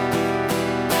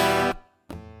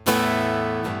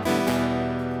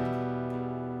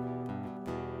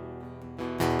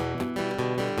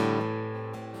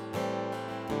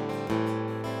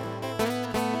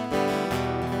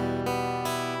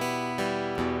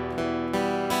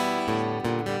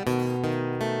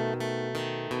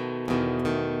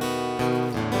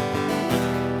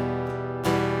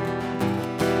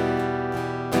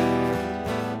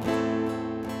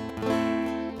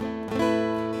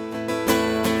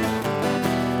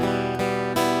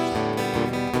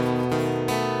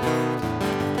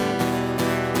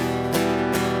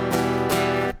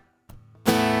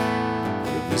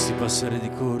 Passare di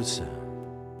corsa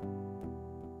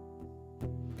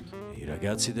i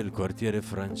ragazzi del quartiere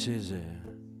francese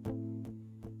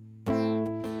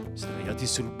sdraiati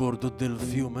sul bordo del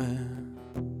fiume,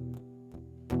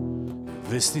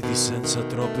 vestiti senza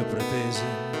troppe pretese.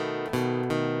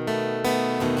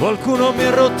 Qualcuno mi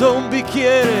ha rotto un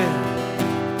bicchiere,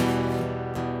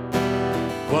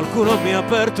 qualcuno mi ha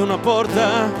aperto una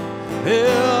porta e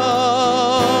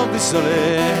ho visto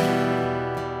le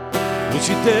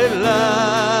luci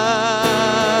della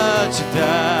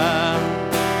città.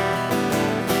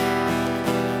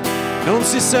 Non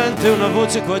si sente una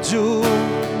voce qua giù,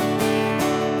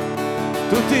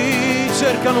 tutti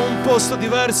cercano un posto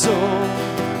diverso.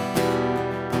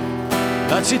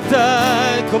 La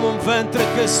città è come un ventre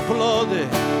che esplode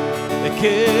e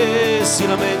che si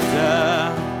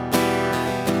lamenta.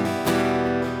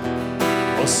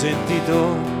 Ho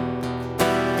sentito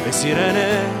le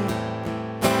sirene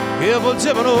che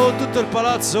avvolgevano tutto il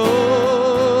palazzo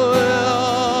e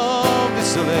ho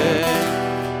visto le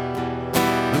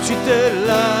luci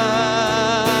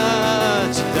della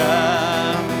città.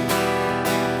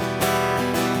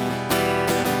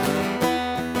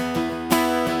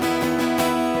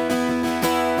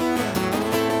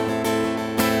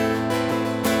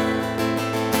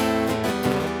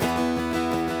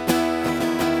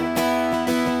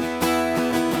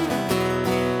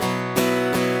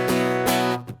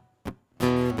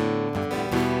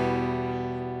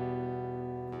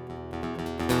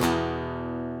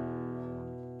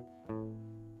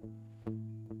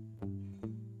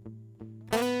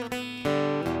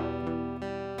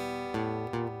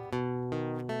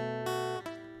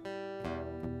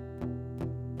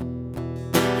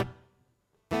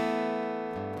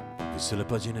 Visto le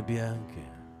pagine bianche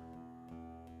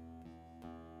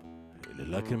e le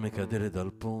lacrime cadere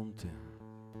dal ponte,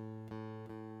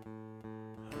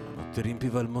 la notte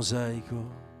riempiva il mosaico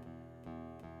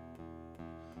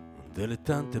delle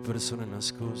tante persone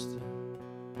nascoste.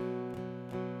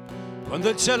 Quando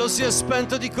il cielo si è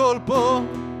spento di colpo,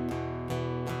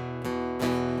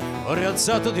 ho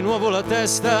rialzato di nuovo la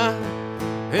testa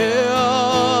e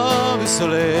ho visto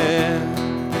le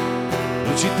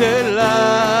luci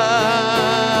della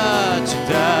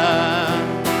città.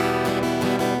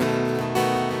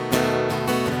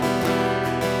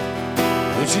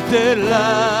 Luci della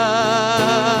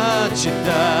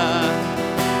città,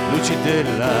 luci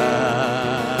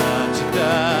della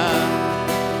città,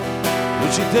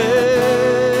 luci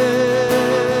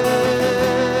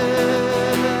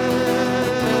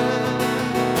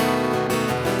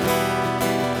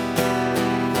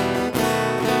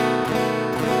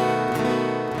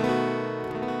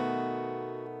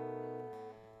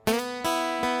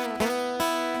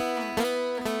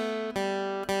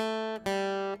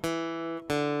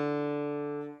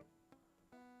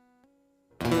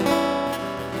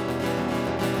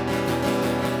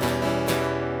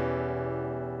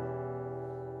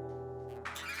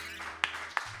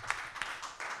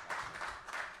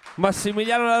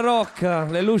Massimiliano LAROCCA,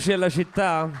 le luci della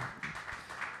città.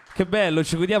 Che bello,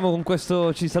 ci godiamo con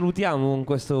questo, ci salutiamo con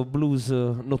questo blues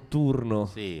notturno.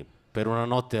 Sì, per una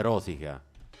notte erotica.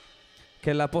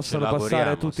 che la possano Ce passare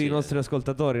l'auguriamo, tutti sì. i nostri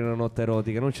ascoltatori una notte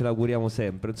erotica, noi ce l'auguriamo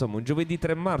sempre. Insomma, un giovedì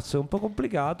 3 marzo è un po'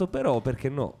 complicato, però perché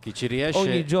no? Chi ci riesce...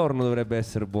 Ogni giorno dovrebbe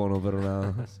essere buono per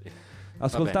una... Sì.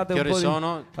 Ascoltate Va bene, un po' che ore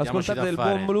sono? di... Diamoci Ascoltate da del fare.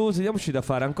 buon blues, diamoci da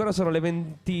fare. Ancora sono le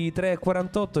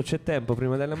 23:48, c'è tempo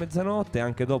prima della mezzanotte,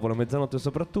 anche dopo la mezzanotte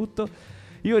soprattutto.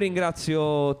 Io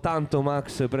ringrazio tanto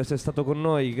Max per essere stato con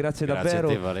noi, grazie davvero.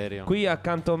 a te, Valerio. Qui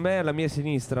accanto a me, alla mia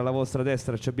sinistra, alla vostra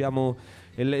destra, abbiamo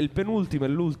il penultimo e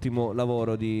l'ultimo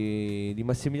lavoro di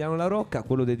Massimiliano LaRocca,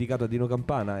 quello dedicato a Dino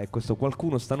Campana, e questo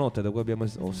Qualcuno stanotte, da cui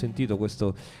ho sentito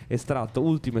questo estratto,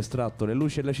 ultimo estratto, Le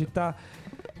luci della città.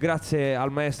 Grazie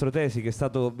al maestro Tesi, che è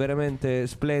stato veramente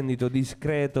splendido,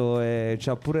 discreto, e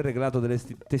ci ha pure regalato delle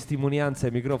testimonianze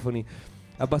ai microfoni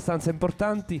abbastanza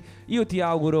importanti. Io ti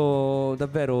auguro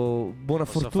davvero buona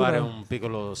Posso fortuna. fare un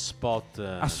piccolo spot?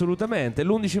 Assolutamente.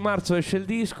 L'11 marzo esce il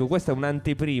disco, questa è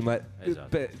un'anteprima.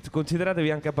 Esatto. Consideratevi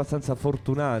anche abbastanza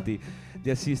fortunati di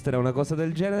assistere a una cosa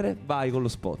del genere. Vai con lo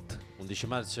spot. 11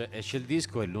 marzo esce il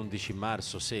disco e l'11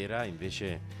 marzo sera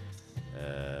invece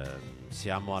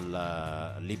siamo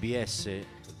all'IBS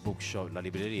Bookshop, la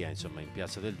libreria, insomma, in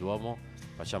Piazza del Duomo.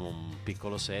 Facciamo un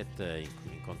piccolo set,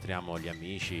 incontriamo gli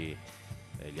amici,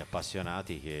 gli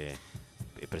appassionati e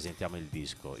presentiamo il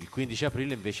disco. Il 15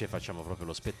 aprile invece facciamo proprio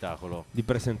lo spettacolo Di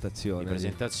presentazione.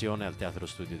 al Teatro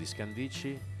Studio di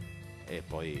Scandicci, e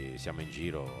poi siamo in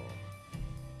giro.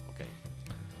 Ok.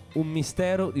 Un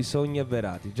mistero di sogni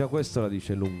avverati. Già questo la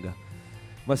dice lunga.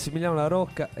 Massimiliano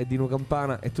LaRocca e Dino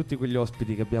Campana e tutti quegli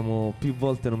ospiti che abbiamo più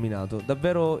volte nominato.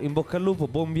 Davvero in bocca al lupo,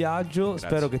 buon viaggio. Grazie.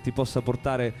 Spero che ti possa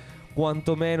portare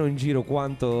quantomeno in giro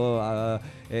quanto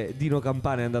Dino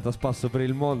Campana è andato a spasso per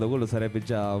il mondo. Quello sarebbe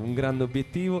già un grande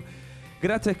obiettivo.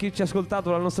 Grazie a chi ci ha ascoltato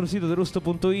dal nostro sito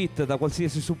derusto.it, da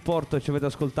qualsiasi supporto ci avete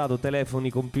ascoltato, telefoni,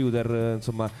 computer,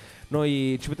 insomma,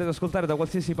 noi ci potete ascoltare da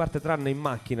qualsiasi parte tranne in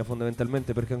macchina,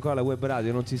 fondamentalmente, perché ancora la web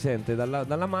radio non si sente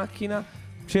dalla macchina.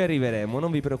 Ci arriveremo,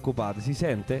 non vi preoccupate. Si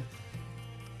sente?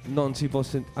 Non si può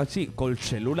sentire. Ah sì, col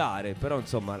cellulare. Però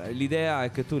insomma l'idea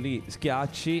è che tu lì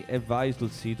schiacci e vai sul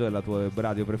sito della tua web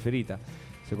radio preferita.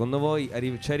 Secondo voi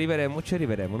ci arriveremo? Ci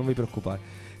arriveremo, non vi preoccupate.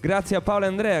 Grazie a Paolo e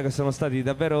Andrea, che sono stati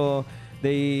davvero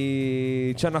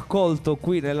ci hanno accolto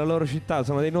qui nella loro città.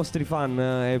 Sono dei nostri fan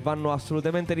e vanno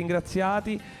assolutamente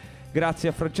ringraziati. Grazie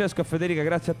a Francesco, a Federica,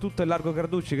 grazie a tutto il Largo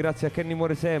Carducci, grazie a Kenny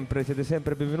Muore Sempre, siete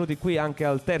sempre benvenuti qui, anche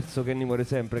al terzo Kenny Muore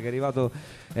Sempre, che è arrivato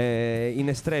in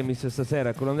extremis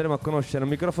stasera, che lo andremo a conoscere a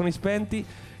microfoni spenti.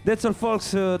 That's All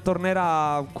Folks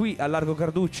tornerà qui al Largo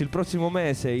Carducci il prossimo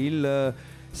mese, il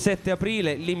 7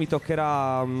 aprile. Lì mi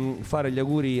toccherà fare gli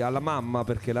auguri alla mamma,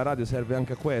 perché la radio serve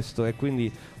anche a questo, e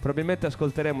quindi probabilmente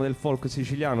ascolteremo del folk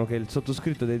siciliano che il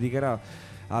sottoscritto dedicherà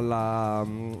alla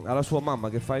sua mamma,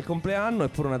 che fa il compleanno. È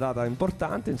pure una data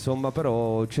importante, insomma,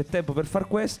 però c'è tempo per far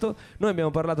questo. Noi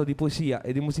abbiamo parlato di poesia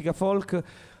e di musica folk.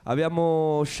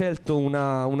 Abbiamo scelto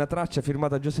una traccia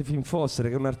firmata Josephine Foster,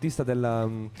 che è un'artista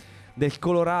del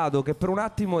Colorado, che per un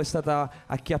attimo è stata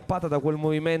acchiappata da quel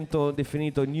movimento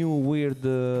definito New Weird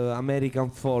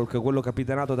American Folk, quello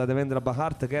capitanato da Devendra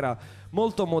Bahart, che era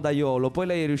molto modaiolo. Poi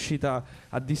lei è riuscita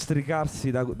a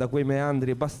districarsi da quei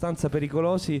meandri abbastanza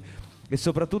pericolosi e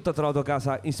soprattutto ha trovato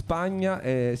casa in Spagna,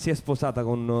 si è sposata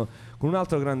con un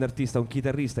altro grande artista, un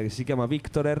chitarrista che si chiama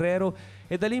Victor Herrero,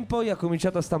 e da lì in poi ha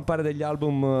cominciato a stampare degli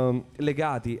album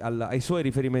legati ai suoi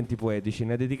riferimenti poetici.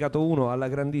 Ne ha dedicato uno alla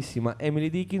grandissima Emily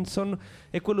Dickinson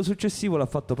e quello successivo l'ha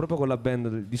fatto proprio con la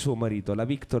band di suo marito, la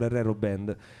Victor Herrero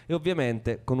Band, e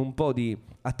ovviamente con un po' di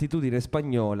attitudine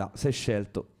spagnola si è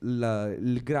scelto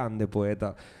il grande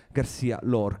poeta García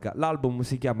Lorca. L'album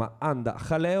si chiama Anda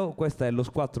Jaleo, questa è Los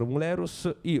Quattro Muleros.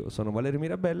 Io sono Valerio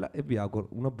Mirabella e vi auguro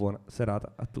una buona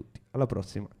serata a tutti. Alla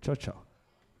prossima, ciao ciao.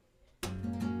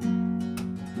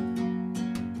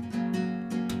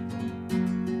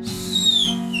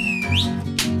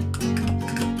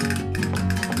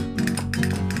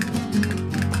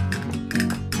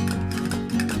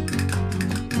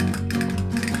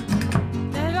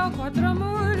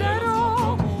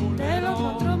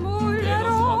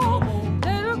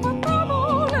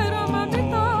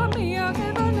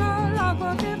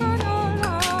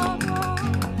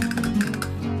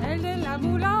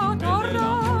 Torna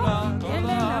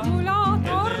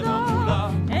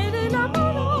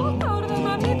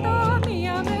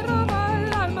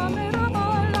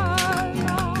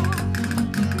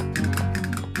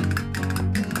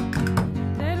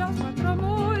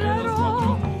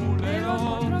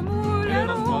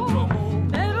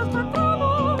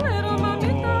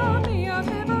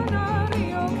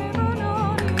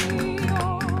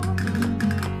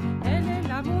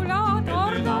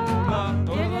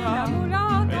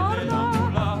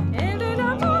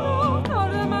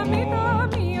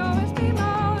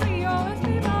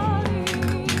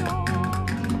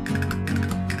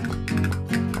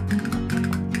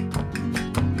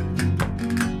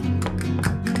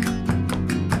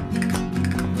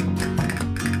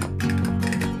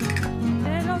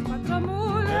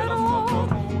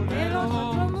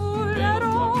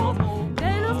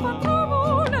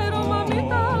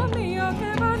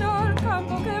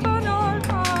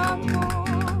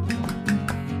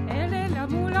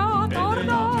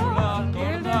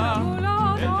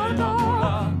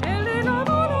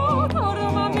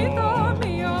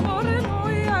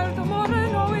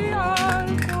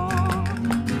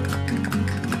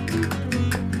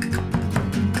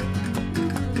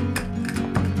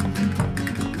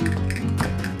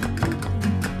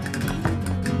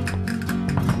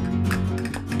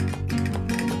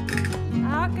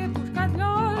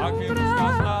rock and